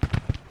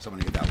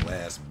 Someone get that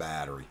last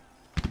battery.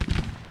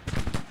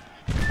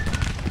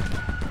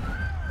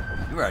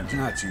 Alright,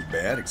 not too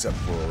bad, except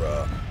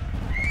for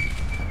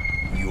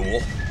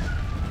Mule.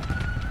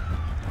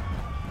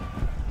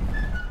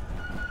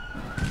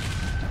 I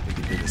think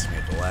he did this to me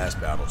at the last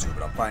battle too,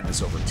 but I'm fighting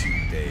this over 2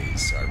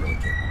 days, so I really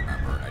can't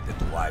remember. And I did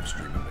the live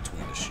stream in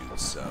between the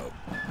shoots, so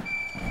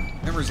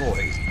memory's a little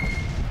hazy.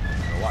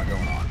 Got a lot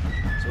going on.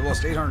 So we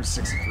lost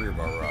 863 of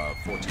our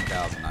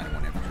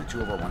 14,091 infantry,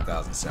 2 of our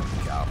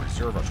 1,070 cavalry,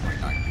 0 of our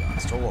 29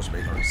 guns. Total loss of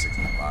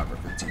 865 or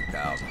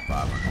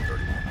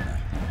 15,531 men.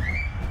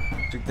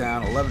 Took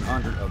down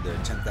 1,100 of their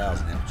 10,000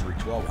 infantry,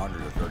 1,200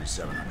 of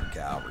 3,700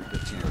 cavalry,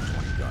 15 of their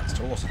 20 guns.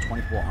 Total loss of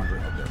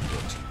 2,400 of their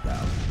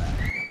 14,000 men.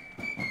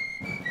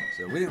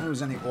 So we didn't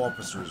lose any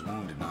officers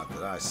wounded, not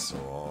that I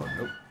saw.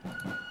 Nope.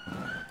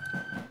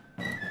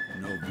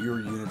 No Veer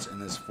units in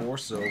this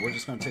force, so we're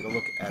just going to take a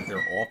look at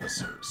their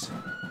officers.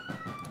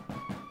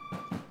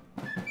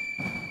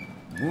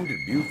 Wounded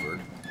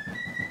Buford.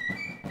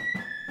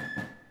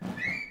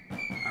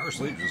 Irish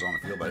Legion's on the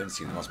field, but I didn't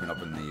see them. They must have been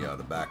up in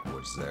the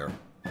backwoods there.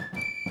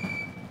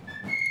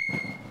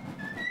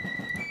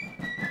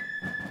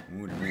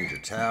 Wounded Major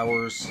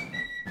Towers.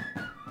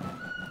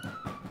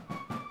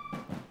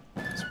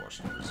 That's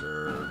Washington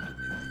Reserve. Give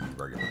me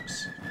the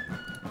regulars.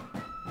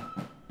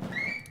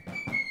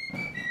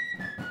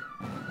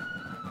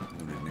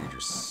 Wounded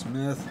Major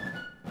Smith.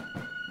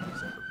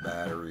 Separate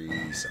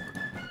battery. Separate.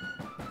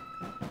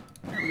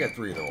 We got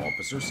 3 of their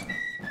officers.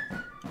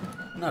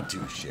 Not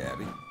too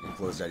shabby. You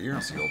close that here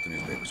and see the old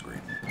newspaper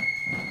screen.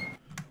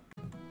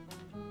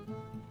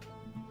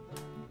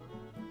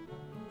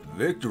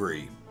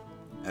 Victory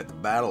at the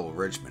Battle of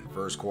Richmond.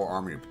 1st Corps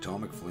Army of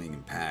Potomac fleeing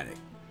in panic.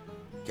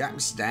 Captain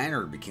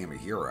Stannard became a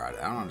hero. I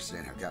don't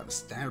understand how Captain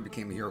Stannard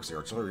became a hero because the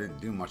artillery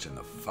didn't do much in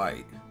the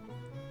fight.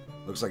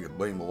 Looks like it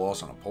blamed the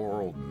loss on a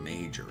poor old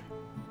major.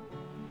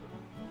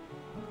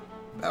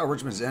 Battle of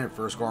Richmond's ended.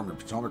 1st Corps Army of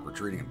Potomac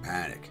retreating in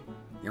panic.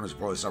 The Germans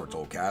reportedly suffered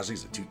total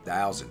casualties of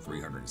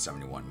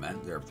 2,371 men.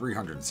 There are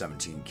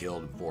 317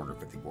 killed and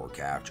 454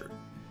 captured.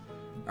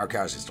 Our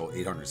casualties total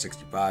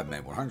 865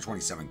 men,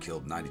 127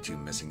 killed, 92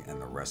 missing,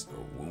 and the rest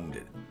are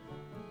wounded.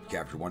 We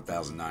captured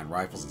 1,009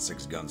 rifles and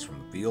 6 guns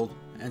from the field,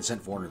 and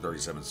sent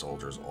 437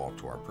 soldiers off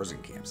to our prison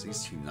camps.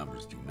 These two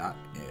numbers do not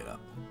add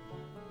up.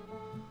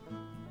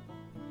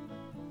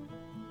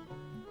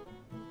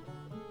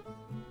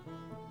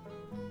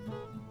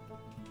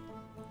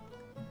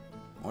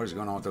 What is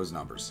going on with those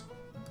numbers?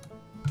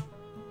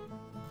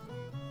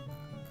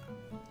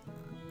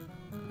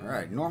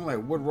 Alright, normally I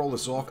would roll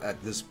this off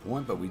at this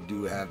point, but we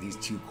do have these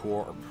 2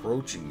 corps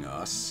approaching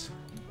us.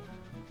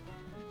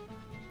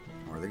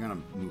 Or are they going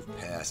to move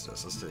past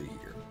us? Let's stay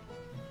here.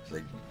 So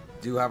they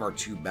do have our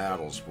 2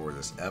 battles for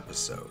this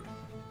episode.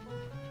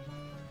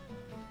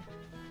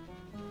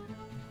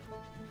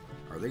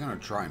 Are they going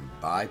to try and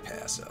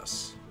bypass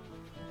us?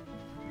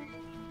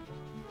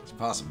 It's a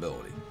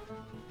possibility.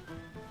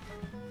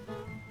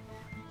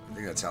 I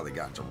think that's how they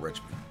got into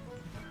Richmond.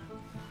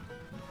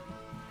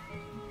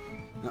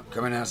 Nope,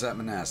 coming out at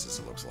Manassas,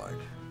 it looks like.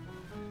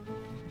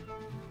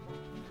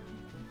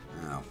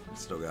 Oh,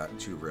 still got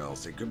 2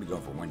 rails. They could be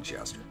going for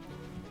Winchester.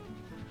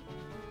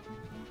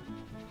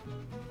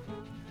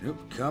 Nope,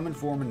 coming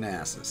for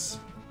Manassas.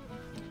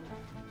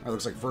 Alright,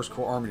 looks like 1st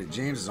Corps Army of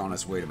James is on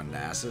its way to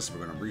Manassas.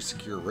 We're going to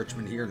re-secure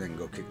Richmond here, then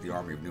go kick the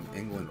Army of New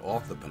England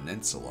off the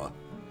peninsula.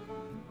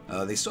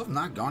 They still have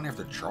not gone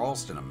after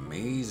Charleston,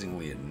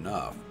 amazingly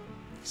enough.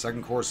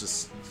 Second Corps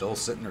is still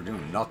sitting there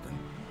doing nothing.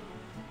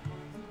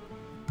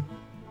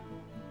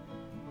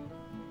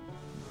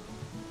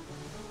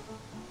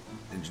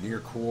 Engineer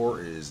Corps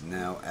is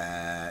now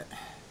at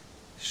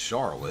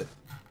Charlotte.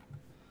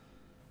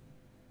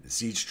 The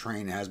siege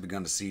train has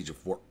begun the siege of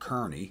Fort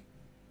Kearny.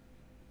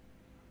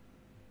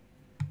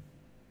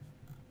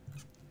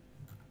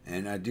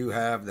 And I do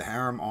have the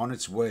harem on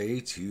its way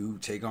to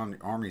take on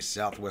the Army of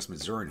Southwest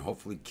Missouri and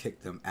hopefully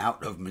kick them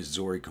out of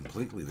Missouri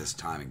completely this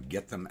time and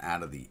get them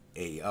out of the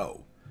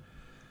A.O.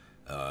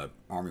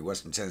 Army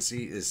Western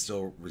Tennessee is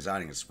still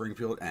residing in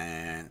Springfield,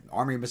 and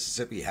Army of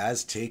Mississippi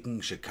has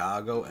taken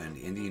Chicago, and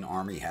the Indian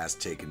Army has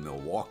taken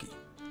Milwaukee.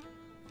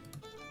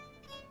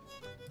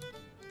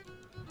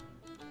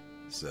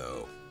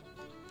 So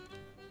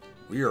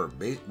we are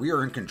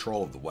in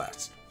control of the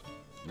West.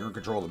 We're in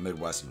control of the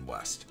Midwest and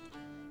West.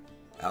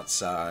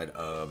 Outside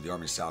of the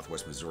Army of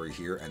Southwest Missouri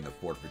here and the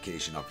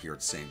fortification up here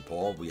at St.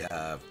 Paul, we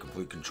have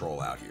complete control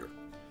out here.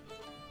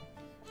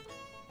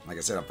 Like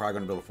I said, I'm probably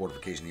going to build a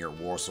fortification here at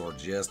Warsaw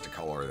just to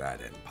color that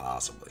in,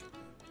 possibly.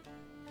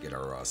 Get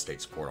our state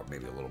support up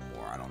maybe a little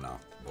more. I don't know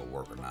if it'll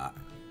work or not.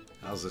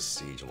 How's this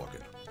siege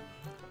looking?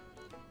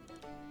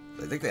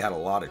 I think they had a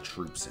lot of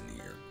troops in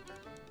here.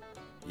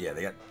 Yeah,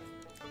 they got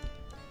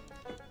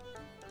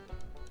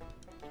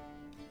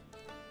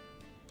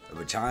a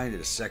battalion of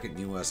the 2nd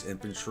U.S.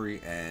 Infantry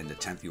and the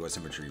 10th U.S.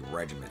 Infantry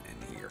Regiment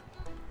in here.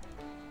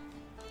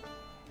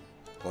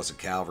 Plus a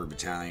cavalry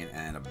battalion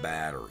and a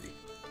battery.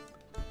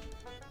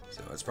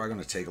 So it's probably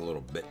going to take a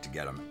little bit to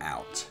get them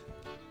out.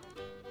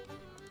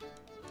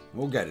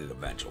 We'll get it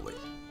eventually.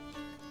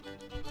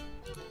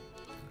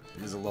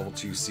 It is a level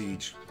 2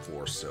 siege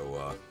force,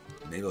 so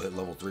maybe we'll hit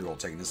level 3 while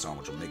taking this on,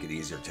 which will make it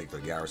easier to take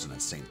the garrison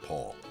at St.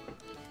 Paul.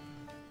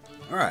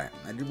 Alright,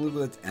 I do believe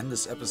we'll end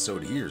this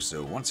episode here,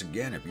 so once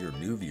again, if you're a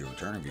new viewer,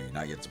 returning viewer, you're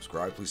not yet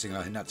subscribed, please think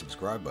about hitting that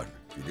subscribe button.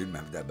 If you do,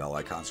 remember that bell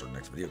icon so the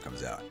next video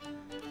comes out.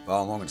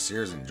 Follow along with the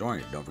series and enjoying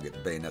it. Don't forget to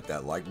bayonet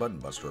that like button,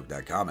 bust stroke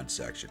that comment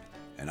section,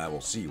 and I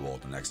will see you all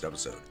at the next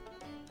episode.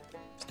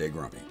 Stay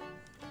grumpy.